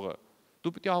լսողը,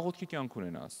 դու պետք է աղոթքի կյանք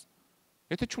ունենաս։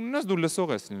 Եթե չունենաս, դու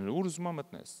լսող ես լինելու, ուր ուզում ես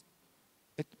մտնես։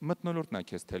 Այդ մթնոլորտն է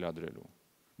քեզ թելադրելու։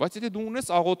 Բայց եթե դու ունես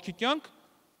աղոթքի կյանք,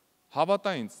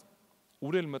 հավատա ինձ,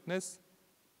 ուր էլ մտնես,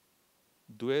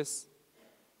 դու ես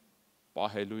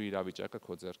պահելու իրավիճակը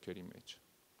քո ձեռքերի մեջ։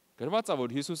 Գրված է,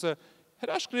 որ Հիսուսը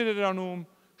հրաշքներ էր անում,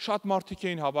 շատ մարդիկ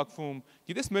էին հավաքվում։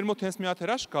 Գիտես, մեր մոտ հենց մի հատ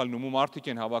հրաշք կա լինում ու մարդիկ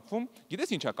են հավաքվում,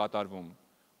 գիտես ինչ է կատարվում։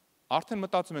 Արդեն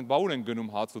մտածում ենք, բա ուր են գնում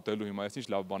հաց ուտելու հիմա, այս ինչ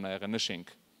լավ բան է եղել,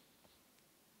 նշենք։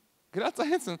 Գրած է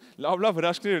հենց լավ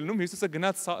հրաշքներ էր լինում, Հիսուսը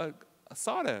գնաց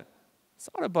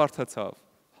Սարը բարթացավ։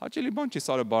 Հաճելի բան չի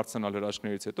Սարը բարձրանալ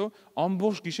հրաշքներից հետո,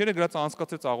 ամբողջ գիշերը գրած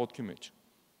անցկացրեց աղոթքի մեջ։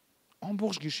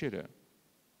 Ամբողջ գիշերը։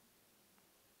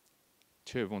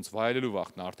 Չէ, ոնց վայելելու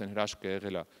վախն է, արդեն հրաշքը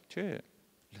եղել է։ Չէ,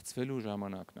 լցվելու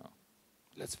ժամանակն է։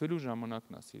 Լցվելու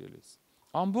ժամանակն է, սիրելիս։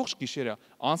 Ամբողջ գիշերը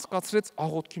անցկացրեց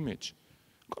աղոթքի մեջ։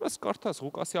 Կարաս կարդաս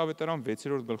Ղուկասի ավետարան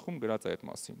 6-րդ գլխում գրած է այդ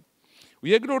մասին։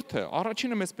 Ու երկրորդը,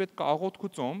 առաջինը մեզ պետք է աղոթք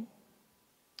ու ծոմ,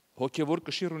 հոգևոր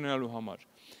կշիռ ունենալու համար։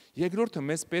 Երկրորդը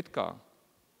մեզ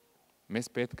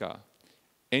պետք է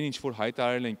այն ինչ որ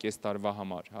հայտարարել են կես տարվա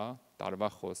համար, հա, տարվա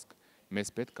խոսք,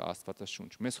 մեզ պետք է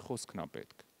Աստվածաշունչ, մեզ խոսքն է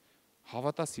պետք։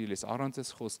 Հավատա սիրելիս, առանց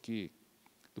այս խոսքի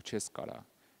դու չես կարա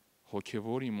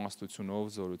հոգևոր իմաստությունով,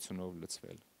 զորությունով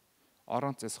լցվել։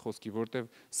 Առանց այս խոսքի, որտեվ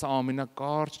սա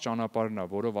ամենակարճ ճանապարհն է,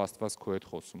 որով Աստված քո հետ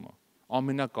խոսում է։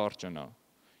 Ամենակարճն է։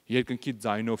 Երկնքի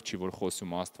ձայնով չի, որ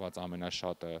խոսում Աստված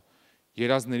ամենաշատը,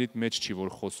 երազներից մեջ չի,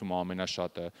 որ խոսում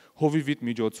ամենաշատը, հովիվիտ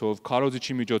միջոցով,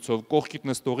 քարոզիչի միջոցով, կողքիդ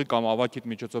նստողի կամ ավակիդ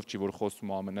միջոցով չի, որ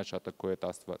խոսում ամենաշատը քո հետ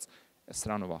Աստված։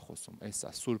 Սրանով է խոսում, էս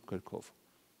է սուրբ գրքով։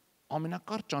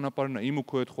 Ամենակարճ ճանապարհն է իմ ու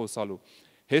քո հետ խոսալու։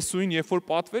 Հեսուին երբ որ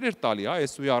պատվեր էր տալի, հա,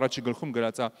 Հեսուի առաջի գլխում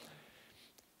գրած է,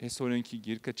 այս օրենքի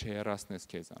գիրքը չհեռացնես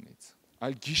քեզանից,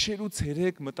 այլ գիշեր ու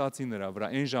ցերեկ մտածի նրա վրա,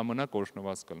 այն ժամանակ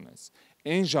օրհնված կլնես,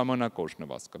 այն ժամանակ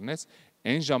օրհնված կլնես,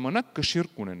 այն ժամանակ կշիռ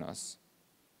կունենաս,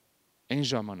 այն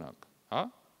ժամանակ, հա,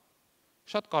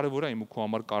 շատ կարևոր է իմ ու քո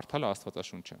համար կարդալը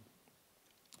Աստվածաշունչը։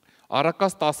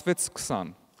 Առակաց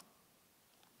 16:20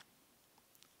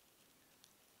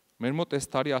 Մեր մոտ այս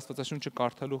տարի Աստվածաշունչը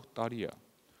կարդալու տարի է,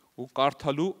 ու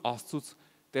կարդալու Աստծուց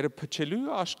Տերը փչելու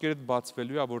է, աշկերտ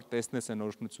բացվելու է, որ տեսնես այն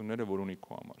օրհնությունները, որ ունի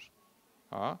քո համար,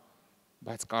 հա,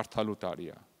 բայց կարդալու տարի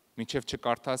է, մինչև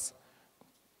չկարդաս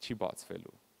չի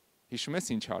բացվելու։ Հիշում ես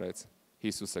ինչ արեց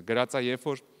Հիսուսը, գրած է, երբ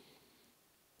որ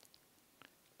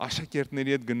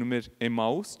աշակերտների հետ գնում էր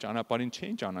Էմաուս, ճանապարհին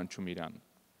չէին ճանաչում իրան,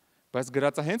 բայց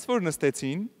գրած է, հենց որ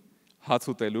նստեցին հաց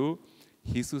ուտելու,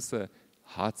 Հիսուսը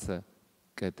հացը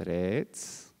կտրեց,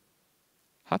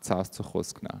 հացը Աստծո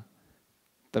խոսքն է,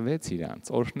 տվեց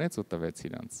իրանց, օրհնեց ու տվեց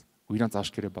իրանց, ու իրանց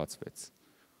աշկերը բացվեց։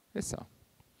 Էսա։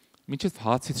 Մինչև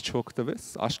հացից չօգտվես,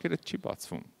 աշկերը չի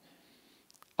բացվում։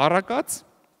 Առակաց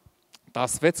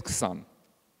 16:20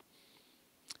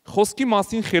 Խոսքի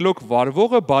մասին խելոք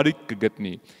վարվողը բարիք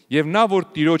կգտնի, եւ նա, որ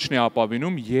Տիրոջն է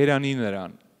ապավինում, երանի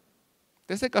նրան։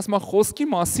 Տեսեք, ասում է խոսքի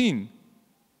մասին,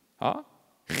 հա,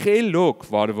 խելոք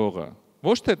վարվողը,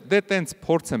 ոչ թե դե տենց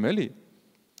փորձեմ էլի,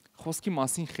 խոսքի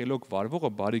մասին խելոք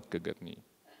վարվողը բարիք կգտնի։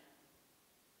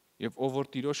 Եվ ով որ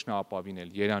Տիրոջն է ապավինել,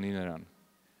 երանի նրան։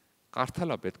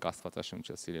 Կարդալա պետք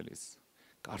Աստվածաշունչը, սիրելիս,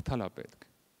 կարդալա պետք։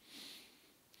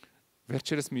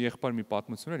 Վերջերս մի եղբայր մի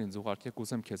պատմություն էր ինձ ուղարկել,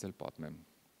 կուզեմ քեզ էլ պատմեմ։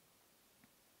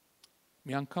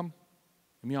 Մի անգամ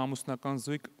մի ամուսնական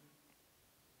զույգ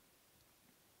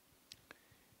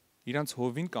իրանց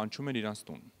հովին կանչում են իրանց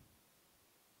տուն։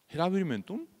 Հրավիրում են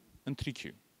տուն,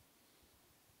 ընթրիքի։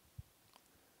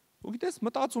 Ու գիտես,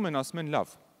 մտածում են, ասում են,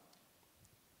 լավ,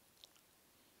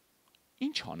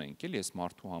 ինչ անենք էլի այս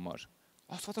մարդու համար։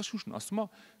 Աստվածաշունչն ասում է,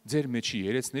 ձեր մեջի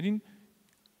երեցներին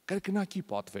կրկնակի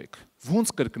պատվեք։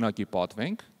 Ոնց կրկնակի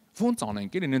պատվենք, ոնց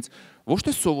անենք էլի, ինձ ոչ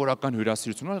թե սովորական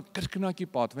հյուրասիրություն, այլ կրկնակի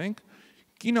պատվենք։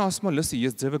 Կինը ասում է, լսի,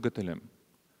 ես ձևը գտել եմ։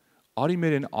 Արի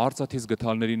մեր այն արծաթից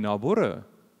գթալների նաբորը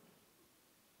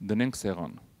դնենք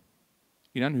սեղան։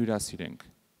 Իրան հյուրասիրենք։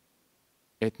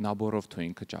 Այդ նաբորով թո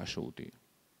ինքը ճաշը ուտի։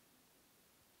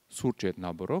 Սուրճ այդ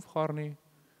նաբորով խառնի,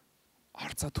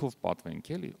 արծաթով պատվենք,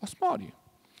 էլի, ասում արի։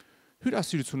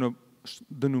 Հյուրասիրությունը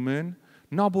դնում են,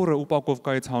 նաբորը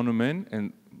ուպակովկայից հանում են,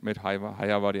 մեր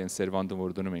հայավարի են սերվանդում,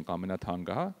 որ դնում ենք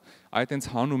ամենաթանկը, հա, այդ հենց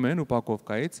հանում են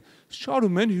ուպակովկայից,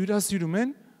 շարում են, հյուրասիրում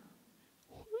են,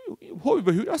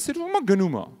 հովիվը հյուրասիրվում է,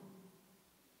 գնում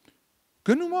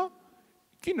է,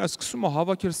 կինը սկսում է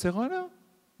հավաքել սեղանը,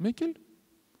 մեկ էլ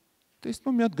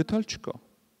տեսնում մի հատ գթալ չկա։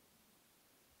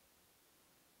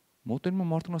 Մոտենում է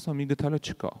մարդուն ասում մի գթալը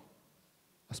չկա։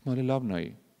 Ասում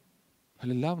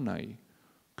հələ լավ նայի,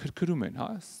 քրքրում են, հա,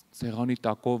 սեղանի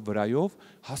տակով, վրայով,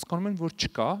 հասկանում են, որ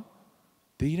չկա,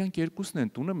 դե իրանք երկուսն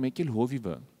են տունը, մեկ էլ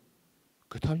հովիվը,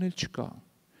 գթալն էլ չկա։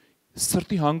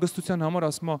 Սրտի հանգստության համար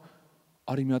ասում է,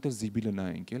 արի մի հատ էլ զիբիլը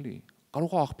նայենք, էլի,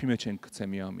 կարող է աղբի մեջ են գցե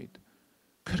միամիտ,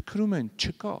 քրքրում են,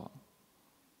 չկա։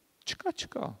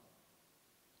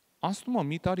 Անցնում է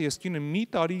մի տարի, ես կինը մի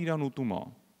տարի իրան ուտում է,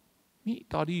 մի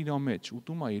տարի իրան մեջ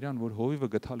ուտում է իրան, որ հովիվը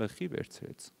գթալը խի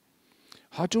վերցրեց։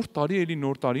 Հաջորդ տարի էլի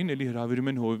նոր տարին էլի հրավիրում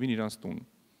են հովիվին իրանց տուն։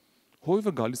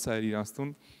 Հովիվը գալիս է իրանց տուն,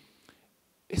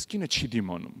 այս կինը չի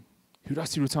դիմանում։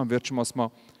 Հյուրասիրության վերջում ասում է,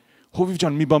 հովիվ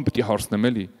ջան, մի բան պետք է հարցնեմ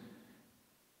էլի։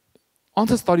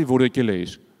 Անցած տարի որ եկել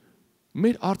էիր,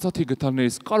 մեր արծաթի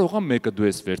գթալներից կարող է մեկը դու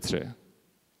ես վերցրել։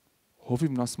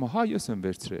 Հովիվն ասում է, հա, ես եմ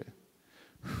վերցրել։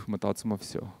 Մտածում է,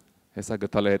 վсё, հեսա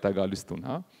գթալը հետ է գալիս տուն,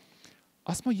 հա։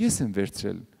 Ասում է, ես եմ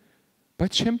վերցրել,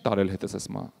 բայց չեմ տարել հետս,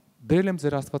 ասում է, դրել եմ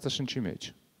ձեր Աստվածաշնչի մեջ։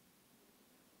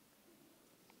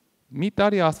 Մի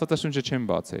տարի Աստվածաշունչը չեմ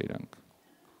բացել իրանք։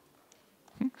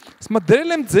 Ասում է, դրել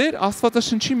եմ ձեր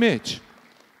Աստվածաշնչի մեջ։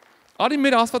 Արի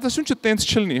մեր Աստվածաշունչը տենց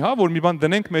չլինի, հա, որ մի բան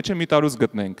դնենք մեջը մի տարուց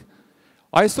գտնենք։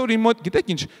 Այսօր իմ մոտ, գիտեք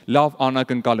ինչ լավ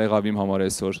անակնկալ եղավ իմ համար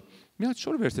այսօր։ Մի հատ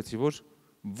շոր վերցեցի, որ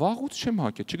վաղուց չեմ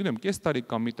հակել, չգիտեմ, կես տարի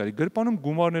կամ մի տարի, գրպանում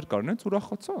գումարներ կար, նենց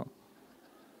ուրախացա։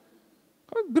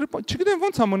 Չգիտեմ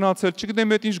ոնց է մնացել,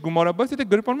 չգիտեմ այդ ինչ գումար է, բայց եթե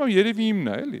գրպանում եմ երևի իմն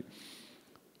է, էլի։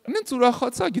 Նենց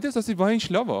ուրախացա, գիտես, ասի, վայ ինչ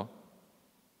լավ է։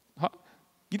 Հա,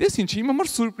 գիտես ինչ, իմ համար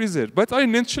սուրպրիզ էր, բայց արի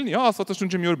նենց չլինի, հա,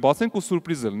 Աստվածաշունչը մի օր բացենք ու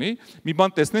սուրպրիզ լինի, մի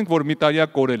բան տեսնենք, որ մի տարիա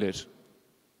կորել էր։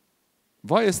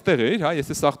 Վայ, էստեղ էր, հա,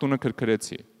 ես սաղ տունը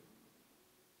քրքրեցի։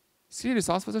 Սիրելիս,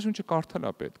 Աստվածաշունչը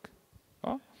կարդալ է պետք,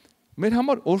 հա։ Մեր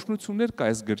համար օրհնություններ կա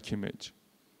այս գրքի մեջ։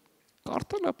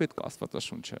 Կարդալ է պետք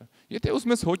Աստվածաշունչը։ Եթե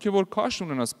ուզում ես հոգևոր քաշ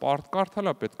ունենաս, կարդալ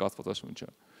է պետք Աստվածաշունչը։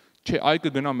 Չէ, այ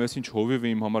կգնամ ես ինչ հովիվ է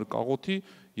իմ համար կաղոթի,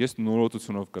 ես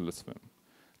նորոտությունով կլցվեմ։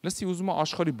 Լսի, ուզում եմ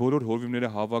աշխարհի բոլոր հովիվները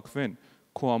հավաքվեն,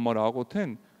 քո համար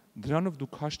աղոթեն, դրանով դու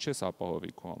քաշ չես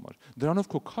ապահովի քո համար։ Դրանով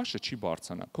քո քաշը չի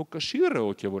բարձրանա, քո կշիռը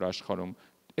հոգևոր աշխարհում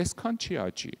այսքան չի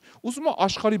աճի։ Ուզում եմ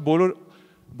աշխարհի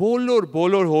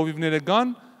բոլոր հովիվները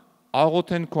գան,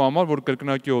 աղոթեն քո համար, որ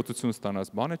կրկնակի օծություն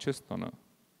ստանաս, բանը չես ստանա։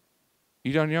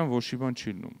 Իրանյան ոչի բան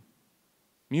չի լինում։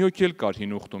 Մի հոգի էլ կար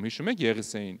հին ուխտում, հիշում եք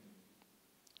Եղիսեին։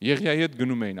 Եղիայի հետ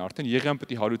գնում էին, արդեն Եղիան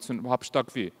պետք է հարություն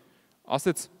հափշտակվի։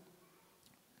 Ասեց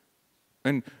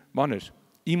այն բաներ,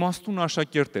 իմաստուն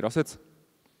աշակերտ էր, ասեց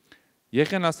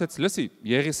Եղիան ասեց, լսի,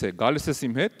 Եղիսե, գալիս ես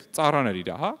իմ հետ, ծառան էր իր,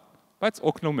 հա, բայց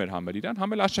օգնում էր համել իրան,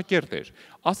 համել աշակերտ էր։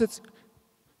 Ասեց,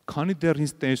 քանի դեռ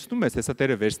ինձ տեսնում ես, հեսա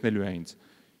Տերը վերցնելու է ինձ։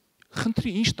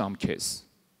 Խնդրի ինչ տամ քեզ։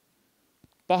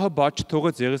 Պահը բաց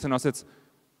չթողեց, Եղիսեն ասեց,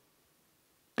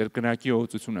 կրկնակի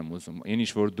օծություն եմ ուզում, այն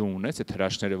ինչ որ դու ունես, այդ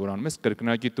հրաշքները որ անում ես,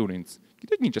 կրկնակի տուր ինձ։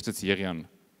 Գիտեք ինչ ասեց Եղիան։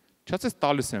 Չասեց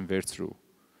տալիս եմ վերցրու։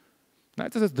 Նա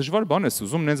ասեց դժվար բան ես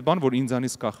ուզում, նենց բան, որ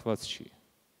ինձանից կախված չի։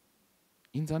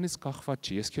 Ինձանից կախված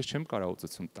չի, ես քեզ չեմ կարող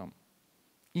օծություն տամ։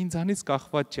 Ինձանից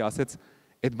կախված չի, ասեց,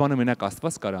 այդ բանը մենակ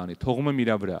Աստված կարող անի, թողում եմ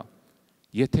իր վրա։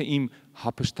 Եթե իմ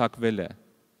հափշտակվելը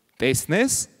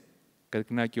տեսնես,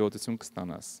 կրկնակի օծություն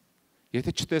կստանաս։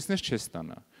 Եթե չտեսնես, չես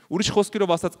ստանա։ Ուրիշ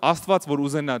խոսքերով ասած, Աստված, որ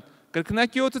ուզենա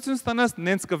կրկնակի օծություն ստանաս,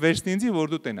 նենց կվերցնի ինձի, որ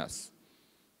դու տենաս։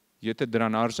 Եթե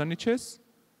դրան արժանի չես,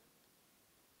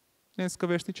 նենց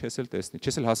կվերցնի, չես էլ տեսնի,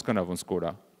 չես էլ հասկանա ոնց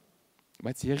կորա։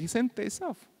 Բայց Եղիսեն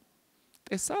տեսավ,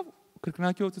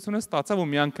 կրկնակի օծությունը ստացավ ու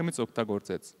միանգամից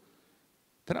օգտագործեց։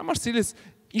 Դրա համար սիրես,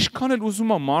 ինչքան էլ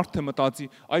ուզում եմ մարդը մտածի,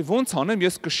 այ ոնց անեմ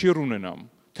ես կշիռ ունենամ,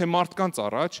 թե մարդկանց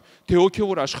առաջ, թե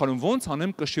հոգևոր աշխարհում ոնց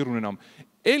անեմ կշիռ ունենամ,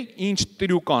 էլ ինչ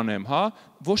տրյուկ անեմ, հա,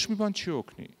 ոչ մի բան չի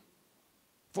օգնի։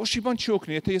 Ոչ մի բան չի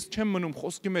օգնի, եթե ես չեմ մնում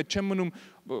խոսքի մեջ, չեմ մնում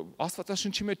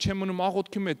Աստվածաշնչի մեջ, չեմ մնում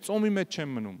աղոթքի մեջ, ծոմի մեջ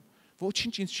չեմ մնում,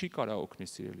 ոչինչ ինձ չի կարող օգնի,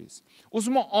 սիրելիս։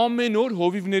 Ուզում եմ ամեն օր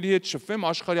հովիվների հետ շփվեմ,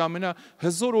 աշխարհի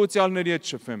ամենահզոր օծյալների հետ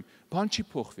շփվեմ, բան չի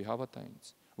փոխվի, հավատա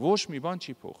ինձ։ Ոչ մի բան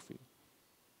չի փոխվի։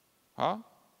 Հա?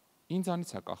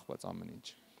 Ինձանից է կախված ամեն ինչ։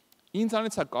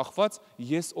 Ինձանից է կախված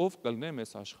ես ով կլնեմ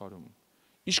այս աշխարհում։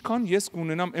 Ինչքան ես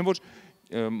կունենամ, այն որ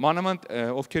մանավանդ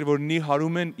ովքեր որ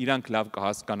նիհարում են, իրանք լավ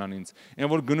կհասկանան ինձ։ Այն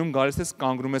որ գնում գալիս ես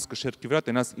կանգնում ես կշերտի վրա,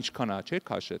 տենաս ինչքան է, չէ՞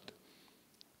 քաշետ։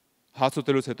 Հաց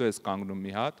ուտելուց հետո ես կանգնում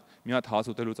մի հատ հաց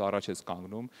ուտելուց առաջ ես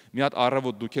կանգնում, մի հատ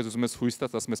առավոտ դու քեզ ուզում ես հույս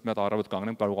տաս, ասում ես մի հատ առավոտ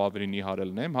կանգնեմ, կարող ավելի նիհար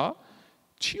լինեմ, հա,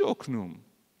 չի օգնում,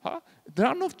 հա,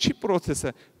 դրանով չի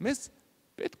process-ը, մեզ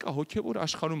պետք է հոգևոր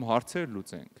աշխարհում հարցեր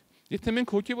լուծենք։ Եթե մենք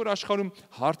հոգևոր աշխարհում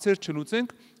հարցեր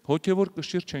չլուծենք, հոգևոր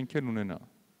կշիռ չենք ունենա,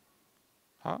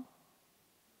 հա։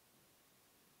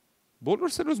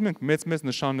 Բոլորս էլ ուզում ենք մեծ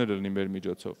նշաններ լինի մեր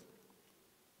միջոցով։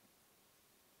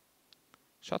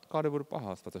 Շատ կարևոր պահ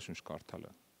Աստվածաշունչ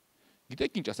կարդալը։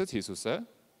 Գիտեք ինչ ասեց Հիսուսը։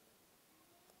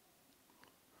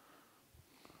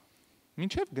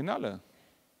 Մինչև գնալը։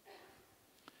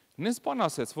 Նես բան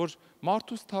ասեց, որ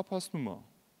մարդուս թափասնում է։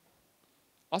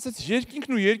 Ասեց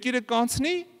երկինքն ու երկիրը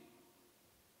կանցնի,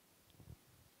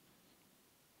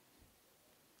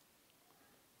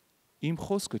 իմ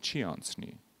խոսքը չի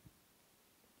անցնի։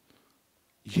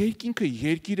 Երկինքը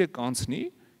երկիրը կանցնի,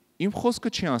 իմ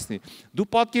խոսքը չի անցնի։ Դու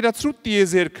պատկերացրու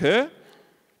տիեզերքը,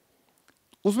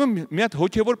 ուզում եմ մի հատ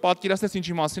հոգևոր պատկերացնես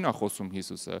ինչի մասին է խոսում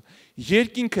Հիսուսը։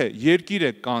 Երկինքը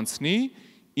երկիրը կանցնի,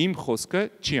 իմ խոսքը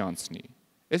չի անցնի։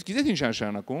 Այս գիտես ինչ է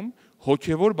նշանակում,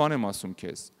 հոգևոր բան եմ ասում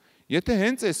քեզ։ Եթե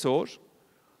հենց այսօր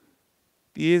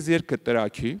տիեզերքը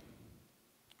տրակի,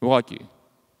 ուղղակի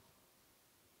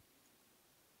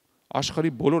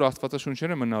աշխարհի բոլոր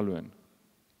աստվածաշունչերը մնալու են։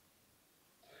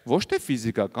 Ոչ թե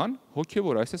ֆիզիկական,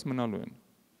 հոգևոր այսպես մնալու են։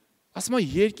 Ասում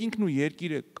եմ երկինքն ու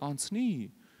երկիրը կանցնի,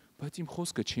 բայց իմ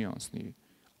խոսքը չի անցնի։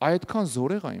 Այդքան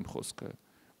զորեղ է իմ խոսքը։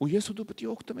 Ու ես ու դու պետք է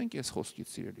օգտվենք այս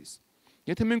խոսքից սիրելիս։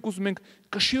 Եթե մենք ուզում ենք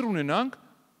կշիռ ունենանք,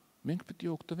 մենք պետք է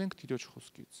օգտվենք Տիրոջ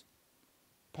խոսքից։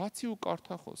 Բացի ու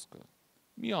կարդա խոսքը։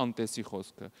 Մի անտեսի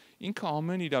խոսքը։ Ինքը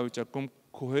ամեն իրավիճակում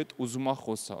քո հետ ուզում է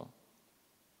խոսա։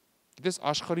 Գիտես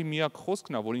աշխարհի միակ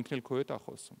խոսքն է, որ ինքն էլ քո հետ է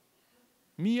խոսում։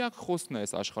 Միակ խոսքն է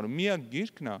այս աշխարհում, միակ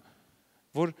գիրքն է,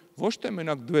 որ ոչ թե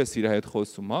մենակ դու ես իր հետ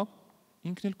խոսում, հա,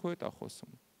 ինքն էլ քո հետ է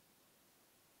խոսում։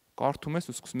 Կարդում ես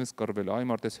ու սկսում ես կռվել, այ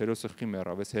մարդ էս հերոսը խի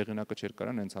մեռավ, էս հեղինակը չէր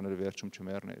կարան հենց անել վերջում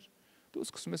չմեռներ։ Դու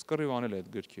սկսում ես կռիվ անել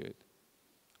այդ գրքի հետ։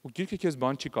 Ու գիրքը քեզ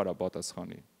բան չի կարա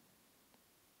պատասխանի։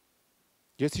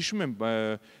 Ես հիշում եմ,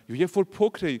 երբ որ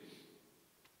փոքր էի,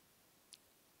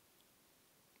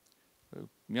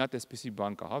 մի հատ էսպիսի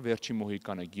բան կա, հա, վերջի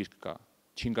մոհիկանը գիրք կա,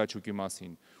 Չինգաչուկի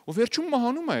մասին։ Ու վերջում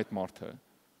մահանում է այդ մարդը։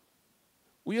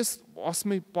 Ու ես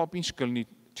ասում եի, պապ ինչ կլինի,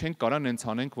 չենք կարան հենց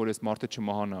անենք, որ այս մարդը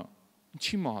չմահանա։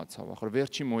 Ինչի մահացավ, ախր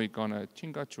վերջի մոհիկանը,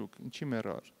 Չինգաչուկ, ինչի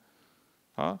մեռար։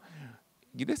 Հա,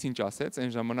 գիտես ինչ ասեց,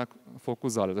 այն ժամանակ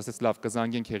ֆոկուս արեց, ասեց լավ,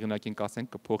 կզանգենք հեղինակին,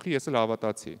 կասենք կփոխի, ես էլ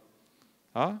հավատացի։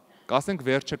 Հա, կասենք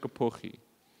վերջը կփոխի։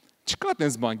 Չկա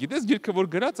տես բան, գիտես գիրքը որ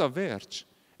գրած է վերջ։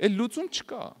 Էլ լուծում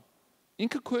չկա։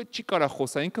 Ինքը քո հետ չի կարա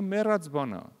խոսա, ինքը մեռած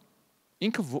բան է։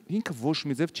 Ինքը ոչ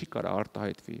մի ձև չի կարա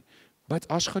արտահայտվի, բայց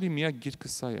աշխարհի միակ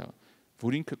գիրքը սա է,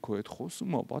 որ ինքը քո հետ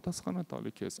խոսում է, պատասխանա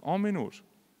տալի քեզ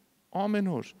ամեն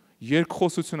օր,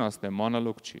 երկխոսություն ասնեմ,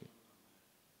 մանալոգ չի։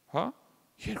 Հա?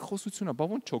 Երկխոսություն է, բա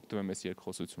ոնց չօգտվեմ այս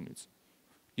երկխոսությունից։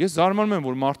 Ես զարմանում եմ,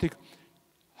 որ մարդիկ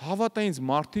հավատա ինձ,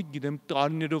 մարդիկ գիտեմ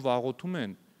տարիներով աղոթում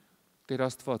են, Տեր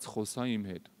Աստված խոսա իմ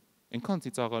հետ։ Այնքան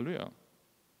ծիծաղալու է։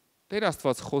 Տեր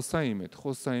Աստված խոսա իմ հետ։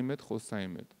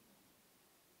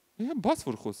 Բաց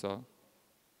որ խոսա։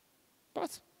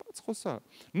 Բաց խոսա։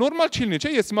 Նորմալ չի լինի,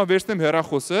 չէ՞, ես հիմա վերցնեմ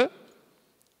հեռախոսը,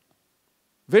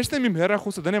 վերցնեմ իմ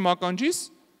հեռախոսը, դնեմ ականջիս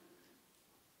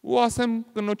ու ասեմ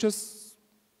կնոջս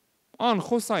ան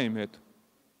խոսա իմ հետ։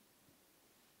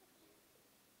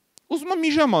 Ուզում եմ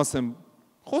մի ժամ ասեմ,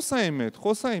 խոսա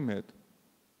իմ հետ։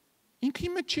 Ինքը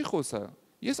իմ հետ չի խոսա։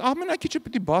 Ես ամենակիչը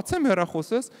պիտի բացեմ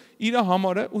հեռախոսս իր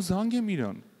համարը ու զանգեմ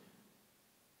իրան։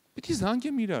 Պիտի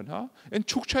զանգեմ իրան, հա։ Այն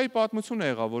Չուկչայի պատմությունը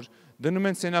եղավ, որ դնում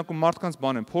են սենակում մարդկանց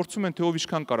բան են, փորձում են թե ով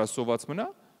ինչքան կարա սոված մնա։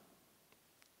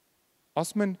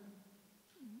 Ասում են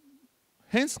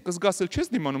հենց կզգասել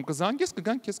չես դիմանում, կզանգես,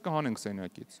 կգանք քեզ կհանենք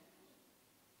սենակից։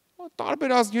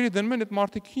 Տարբեր ազգերի դնում են այդ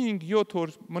մարդիկ 5-7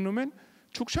 օր մնում են,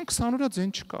 Չուկչան 20 օրա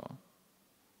ձեն չկա։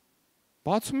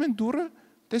 Բացում են դուռը,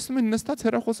 տեսնում են նստած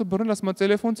հեռախոսը բռնել, ասում է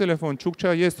տելեֆոն,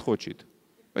 Չուկչա ես խոչիտ։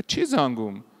 Բայց չի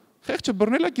զանգում։ Խեղճը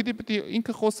բռնելա գիտի պետք է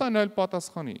ինքը խոսա նա էլ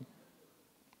պատասխանի։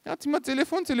 Հա հիմա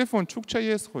տելեֆոն, Չուկչա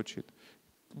ես խոչիտ։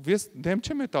 Ես դեմ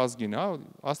չեմ այդ ազգին, հա,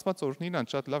 Աստված օրհնի իրան,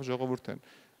 շատ լավ ժողովուրդ են։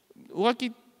 Ուղղակի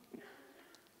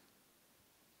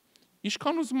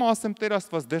ինչքան ուզում ասեմ Տեր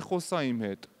Աստված դե խոսա իմ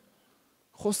հետ։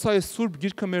 Խոսա այս սուրբ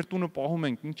գիրքը մեր տունը պահում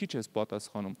ենք, ինչի՞ չես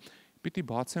պատասխանում։ Պիտի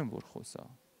բացեմ որ խոսա։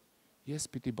 Ես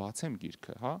պիտի բացեմ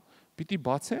գիրքը, հա։ Պիտի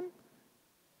բացեմ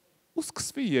ու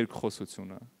սկսվի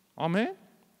երկխոսությունը։ Ամեն։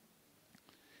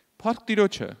 Փառք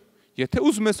Տիրոջը, եթե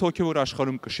ուզում ես հոգևոր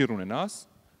աշխարհում կշիռ ունենաս,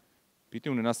 պիտի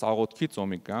ունենաս աղոթքի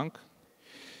ծոմի կյանք,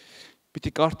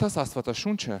 պիտի կարդաս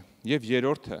Աստվածաշունչը եւ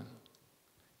երրորդը,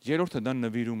 Երրորդը դա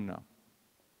նվիրումն է։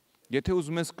 Եթե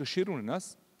ուզում ես կշիռ ունենաս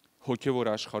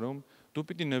հոգևոր աշխարհում, դու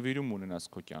պիտի նվիրում ունենաս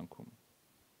քո կյանքում։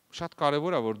 Շատ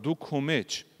կարևոր է, որ դու քո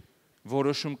մեջ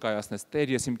որոշում կայացնես,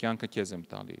 Տեր, ես իմ կյանքը քեզ եմ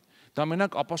տալի։ Դա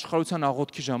մենակ ապաշխարության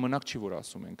աղոթքի ժամանակ չի, որ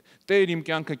ասում ենք, Տեր, իմ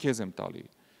կյանքը քեզ եմ տալի։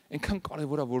 Այնքան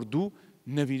կարևոր է, որ դու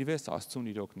նվիրվես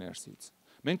Աստծուն իրոք ներսից։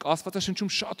 Մենք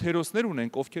Աստվածաշնչում շատ հերոսներ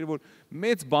ունենք, ովքեր որ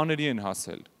մեծ բաների են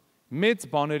հասել, մեծ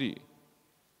բաների։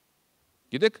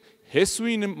 Գիտեք,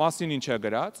 Հեսուի մասին ինչ է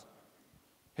գրած։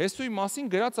 Հեսուի մասին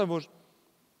գրած է, որ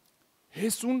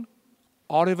Հեսուն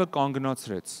արևը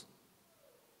կանգնացրեց։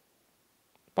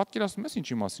 Պատկերացնում ես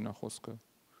ինչի մասին է խոսքը։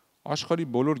 Աշխարհի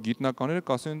բոլոր գիտնականները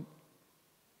կասեն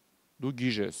դու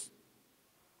գիժ ես։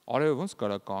 Արևը ոնց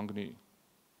կարա կանգնի։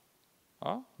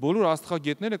 Հա? Բոլոր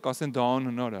աստղագետները կասեն դա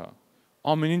անհնար է։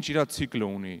 Ամեն ինչ իր ցիկլը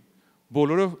ունի։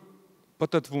 Բոլորը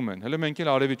պտտվում են։ Հələ մենք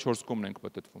էլ արևի 4 կողմն ենք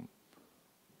պտտվում։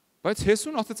 Բայց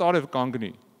Հեսուն ասաց արև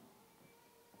կանգնի։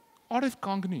 Արև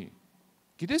կանգնի։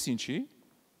 Գիտես ինչի։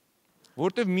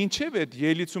 Որտեվ մինչև այդ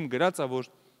ելիցում գրած է, որ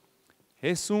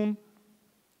Հեսուն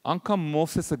անգամ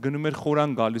Մովսեսը գնում էր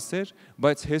խորան գալիս էր,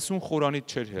 բայց Հեսուն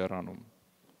խորանից չէր հեռանում։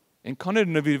 Այնքան էր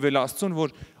նվիրվել Աստծուն,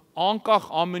 որ անկախ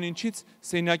ամեն ինչից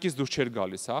սենյակից դուրս չէր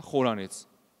գալիս, հա, խորանից։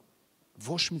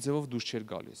 Ոչ մի ձևով դուրս չէր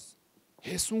գալիս։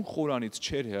 Հեսուն խորանից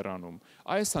չէր հեռանում։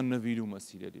 Այս է նվիրումը,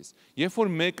 սիրելիս։ Երբ որ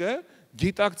մեկը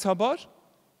գիտակցաբար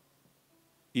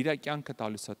իր կյանքը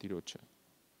տալիս է Տիրոջը։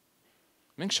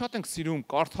 Մենք շատ ենք սիրում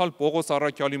կարդալ Պողոս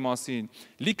առաքյալի մասին,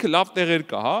 լիքը լավ տեղեր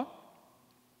կա, հա։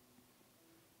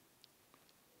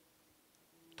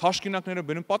 Թաշկինակները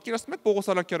բերում, պատկերացնում եք Պողոս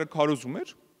առաքյալը քարոզում էր։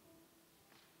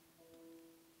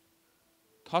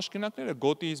 Թաշկինակները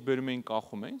գոտիից բերում էին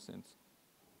կախում էին, սենց։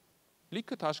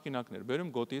 Լիքը թաշկինակներ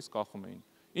բերում գոտիից կախում էին։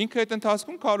 Ինքը այդ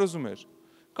ընթացքում քարոզում էր։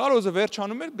 Քարոզը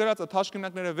վերջանում էր, գրածը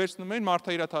թաշկինակները վերցնում էին,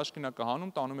 մարդը իր թաշկինակը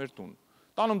հանում, տանում էր տուն։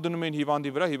 Տանում դնում էին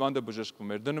հիվանդի վրա, հիվանդը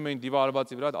բժշկվում էր, դնում էին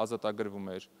դիվարվածի վրա, ազատագրվում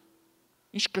էր։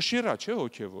 Ինչ կշիռ է, չէ՞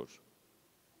 հոգևոր։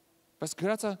 Բայց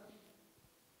գրածը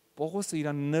Պողոսը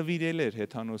իրան նվիրել էր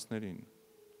հեթանոսներին,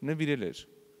 նվիրել էր։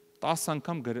 10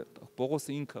 անգամ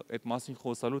Պողոսը ինքը այդ մասին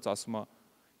խոսալուց ասում է,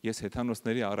 ես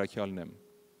հեթանոսների առաքյալն եմ։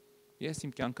 Ես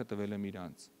իմ կյանքը տվել եմ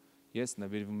իրանց։ Ես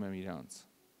նվիրվում եմ իրանց։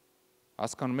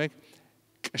 Հասկանում եք,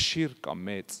 կշիռ կա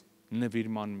մեծ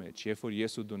նվիրման մեջ, երբ որ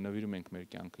ես ու դու նվիրում ենք մեր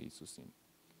կյանքը Հիսուսին։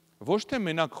 Ոչ թե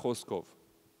մենակ խոսքով,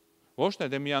 ոչ թե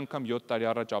դե մի անգամ 7 տարի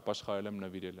առաջ ապաշխարել եմ,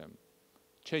 նվիրել եմ։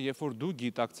 Չէ, երբ որ դու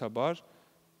գիտակցաբար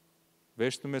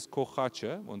վերցնում ես քո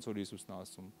խաչը, ոնց որ Հիսուսն է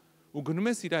ասում, ու գնում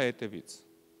ես իր հետևից,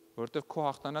 որովհետև քո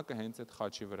հաղթանակը հենց այդ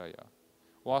խաչի վրա է։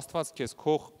 Ու Աստված քեզ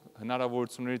քո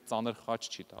հնարավորությունների ծանր խաչ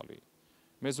չի տալի։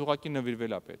 Մեզ ուղղակի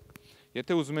նվիրվել է պետք։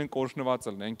 Եթե ուզում ենք օրհնված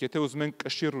լինենք, եթե ուզում ենք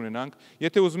կշիռ ունենանք,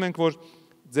 եթե ուզում ենք որ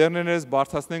ձեռներս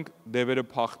բարձրացնենք, դևերը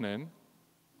փախնեն,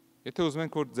 եթե ուզում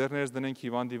ենք որ ձեռներս դնենք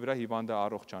հիվանդի վրա, հիվանդը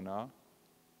առողջանա,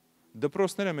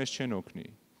 դպրոցները մեզ չեն օգնի,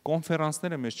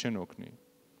 կոնֆերանսները մեզ չեն օգնի։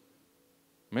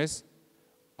 Մեզ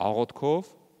աղոթքով,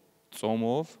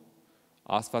 ծոմով,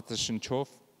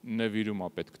 Աստվածաշնչով նվիրում է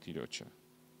պետք Տիրոջը։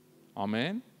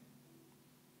 Ամեն։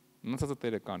 Մնացածը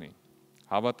Տերը կանի։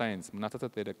 Հավատա ինձ, մնացածը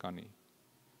Տերը կանի։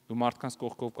 Դու մարդկանց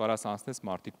կողքով կարաս անցնես,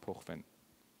 մարդիկ փոխվեն։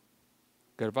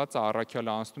 Գրված է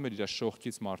առաքյալը անցնում էր իր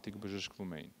շողքից, մարդիկ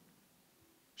բժշկվում էին։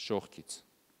 Շողքից։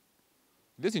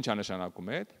 Դες ինչ է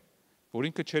նշանակում այդ, որ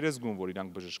ինքը չէր զգում, որ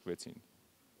իրանք բժշկվեցին։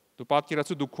 Դու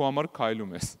պատկերացու դու քո համար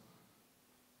քայլում ես։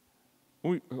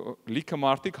 Ու լիքը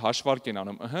մարդիկ հաշվարկ են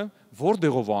անում,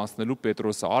 որտեղով անցնելու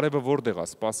Պետրոսը, արևը որտեղ է,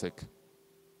 սպասեք։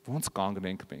 Ոնց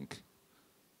կանգնենք մենք։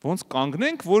 Ոնց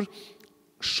կանգնենք, որ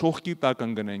շողքի տակ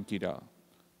ընկնենք իրա։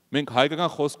 Մենք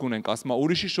հայկական խոսք ունենք, ասում է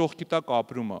ուրիշի շողքի տակ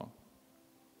ապրում է։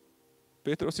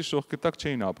 Պետրոսի շողքի տակ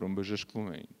չէին ապրում, բժշկվում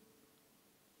էին։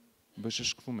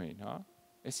 Բժշկվում էին, հա։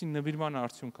 Էսի նվիրման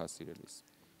արդյունք է, սիրելիս։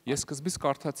 Ես սկզբից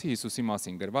կարդացի Հիսուսի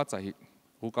մասին, գրված է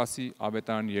Ղուկասի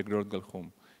ավետարանի 2-րդ գլխում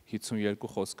 52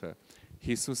 խոսքը։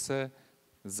 Հիսուսը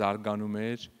զարգանում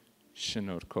էր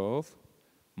շնորհքով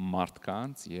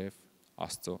մարդկանց եւ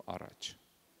Աստծո առաջ։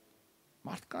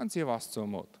 Մարդկանց եւ Աստծո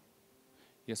մոտ։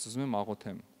 Ես ուզում եմ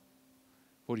աղոթեմ,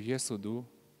 որ ես ու դու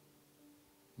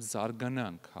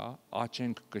զարգանանք, հա,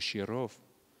 աճենք կշիռով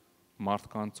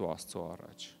մարդկանց ու Աստծո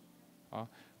առաջ, հա,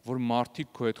 որ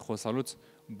մարդիկ քո հետ խոսալուց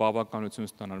բավականություն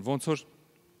ստանան։ Ոնց որ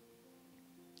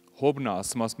Հոբն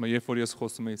ասում է, երբ որ ես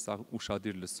խոսում էի, սա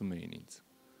ուշադիր լսում էին ինձ։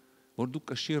 Որ դու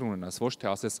կշիռ ունենաս, ոչ թե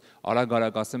ասես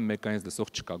արագ ասեմ մեկայից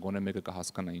լսող չկա, գոնե մեկը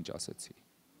կհասկանա ինչ ասեցի։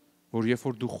 Որ երբ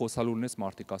որ դու խոսալու ունես,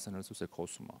 մարդիկ ասեն Հիսուս է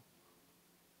խոսում է։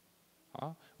 Հա,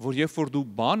 որ երբ որ դու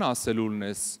բան ասելու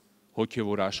ունես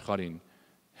հոգևոր աշխարհին,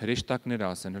 հրեշտակները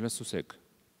ասեն Հիսուս է։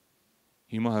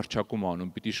 Հիմա հրճակում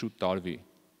անում, պիտի շուտ տարվի։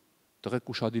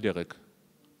 Տղեկ ուշադիր եղեք,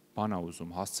 բան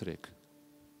ուզում, հասցրեք,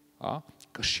 հա,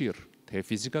 կշիռ, թե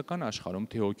ֆիզիկական աշխարհում,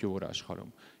 թե հոգևոր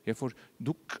աշխարհում, երբ որ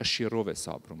դու կշիռով ես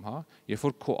ապրում, հա, երբ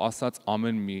որ քո ասած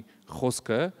ամեն մի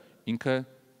խոսքը ինքը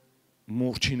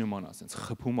մորչի նման ասենց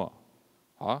խփում է,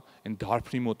 հա, այն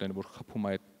դարբնի մոտ են, որ խփում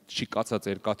է այդ շիկացած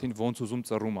երկաթին, ոնց ուզում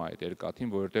ծռում է այդ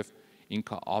երկաթին, որովհետև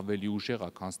ինքը ավելի ուժեղ է,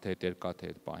 քան թե այդ երկաթը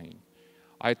այդ պահին։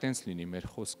 Այդ տենց լինի մեր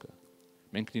խոսքը։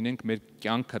 Մենք լինենք մեր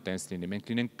կյանքը տենց լինի, մենք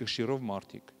լինենք կշիռով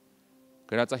մարդիկ։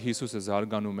 Գրածա Հիսուսը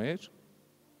զարգանում էր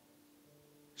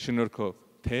շնորհքով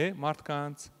թե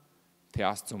մարդկանց, թե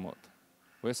Աստծո մոտ։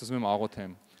 Ու ես ուզում եմ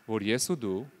աղոթեմ, որ ես ու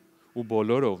դու ու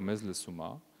բոլորով մեզ լսում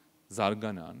ա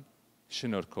զարգանան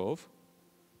շնորհքով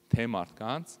թե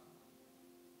մարդկանց,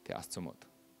 թե Աստծո մոտ։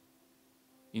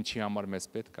 Ինչի համար մեզ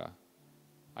պետք է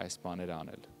այս բաները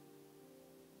անել։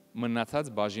 Մնացած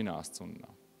բաժինը Աստծունն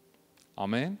է։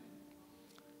 Ամեն։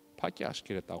 Փակի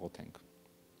աշկերը աղոթենք։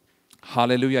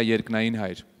 Հալելույա երկնային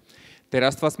Հայր։ Տեր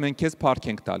Աստված, մենք քեզ փառք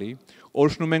ենք տալի,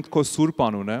 օրհնում ենք քո սուրբ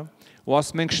անունը ու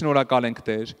ասում ենք շնորհակալ ենք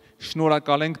Տեր,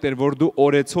 շնորհակալ ենք Տեր, որ դու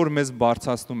օրեցօր մեզ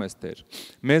բարձրացնում ես Տեր,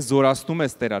 մեզ զորացնում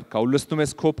ես Տեր արքա ու լցնում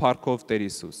ես քո փառքով Տեր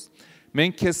Հիսուս։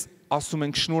 Մենք քեզ ասում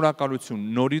ենք շնորհակալություն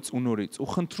նորից ու նորից ու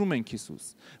խնդրում ենք Հիսուս,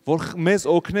 որ մեզ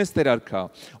օգնես Տեր արքա,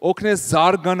 օգնես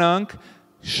զարգանանք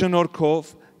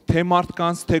շնորհքով թե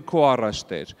մարդկանց թե քո առաջ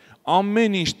Տեր,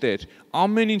 ամեն ինչ Տեր,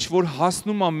 ամեն ինչ որ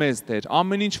հասնում է մեզ Տեր,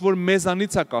 ամեն ինչ որ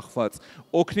մեզանից է կախված,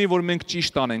 օգնի որ մենք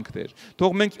ճիշտ անենք Տեր։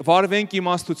 Թող մենք վարվենք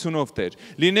իմաստությունով Տեր,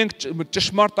 լինենք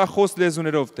ճշմարտախոս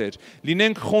լեզուներով Տեր,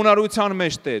 լինենք խոնարհության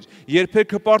մեջ Տեր,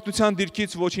 երբեք հպարտության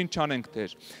դիրքից ոչինչ չանենք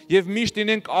Տեր, եւ միշտ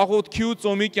լինենք աղոթքի ու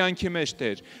ծոմի կյանքի մեջ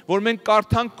Տեր, որ մենք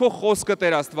կարդանք քո խոսքը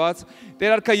Տեր Աստված,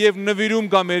 Տեր արքա եւ նվիրում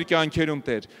գա մեր կյանքերում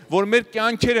Տեր, որ մեր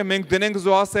կյանքերը մենք դնենք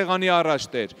զոհասեղանի առաջ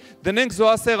Տեր, դնենք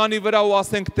զոհասեղանի վրա ու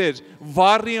ասենք Տեր,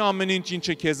 վառի ամեն ինչ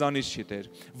ինչը քեզանից չի Տեր,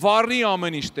 վառի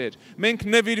ամեն ինչ Տեր, մենք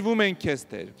նվիրվում ենք քեզ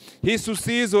Տեր,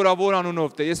 Հիսուսի զորավոր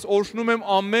անունով Տեր, ես օրհնում եմ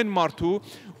ամեն մարդու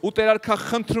ու Տեր արքա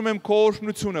խնդրում եմ քո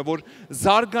օրհնությունը, որ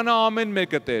զարգանա ամեն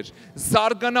մեկը Տեր,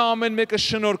 զարգանա ամեն մեկը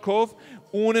շնորհքով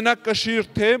ու ունենա կշիռ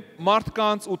թե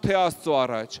մարդկանց ու թե Աստծո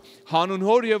առաջ, հանուն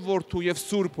Հոր եւ Որդու եւ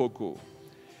Սուրբ Հոգու։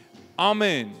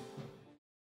 Ամեն։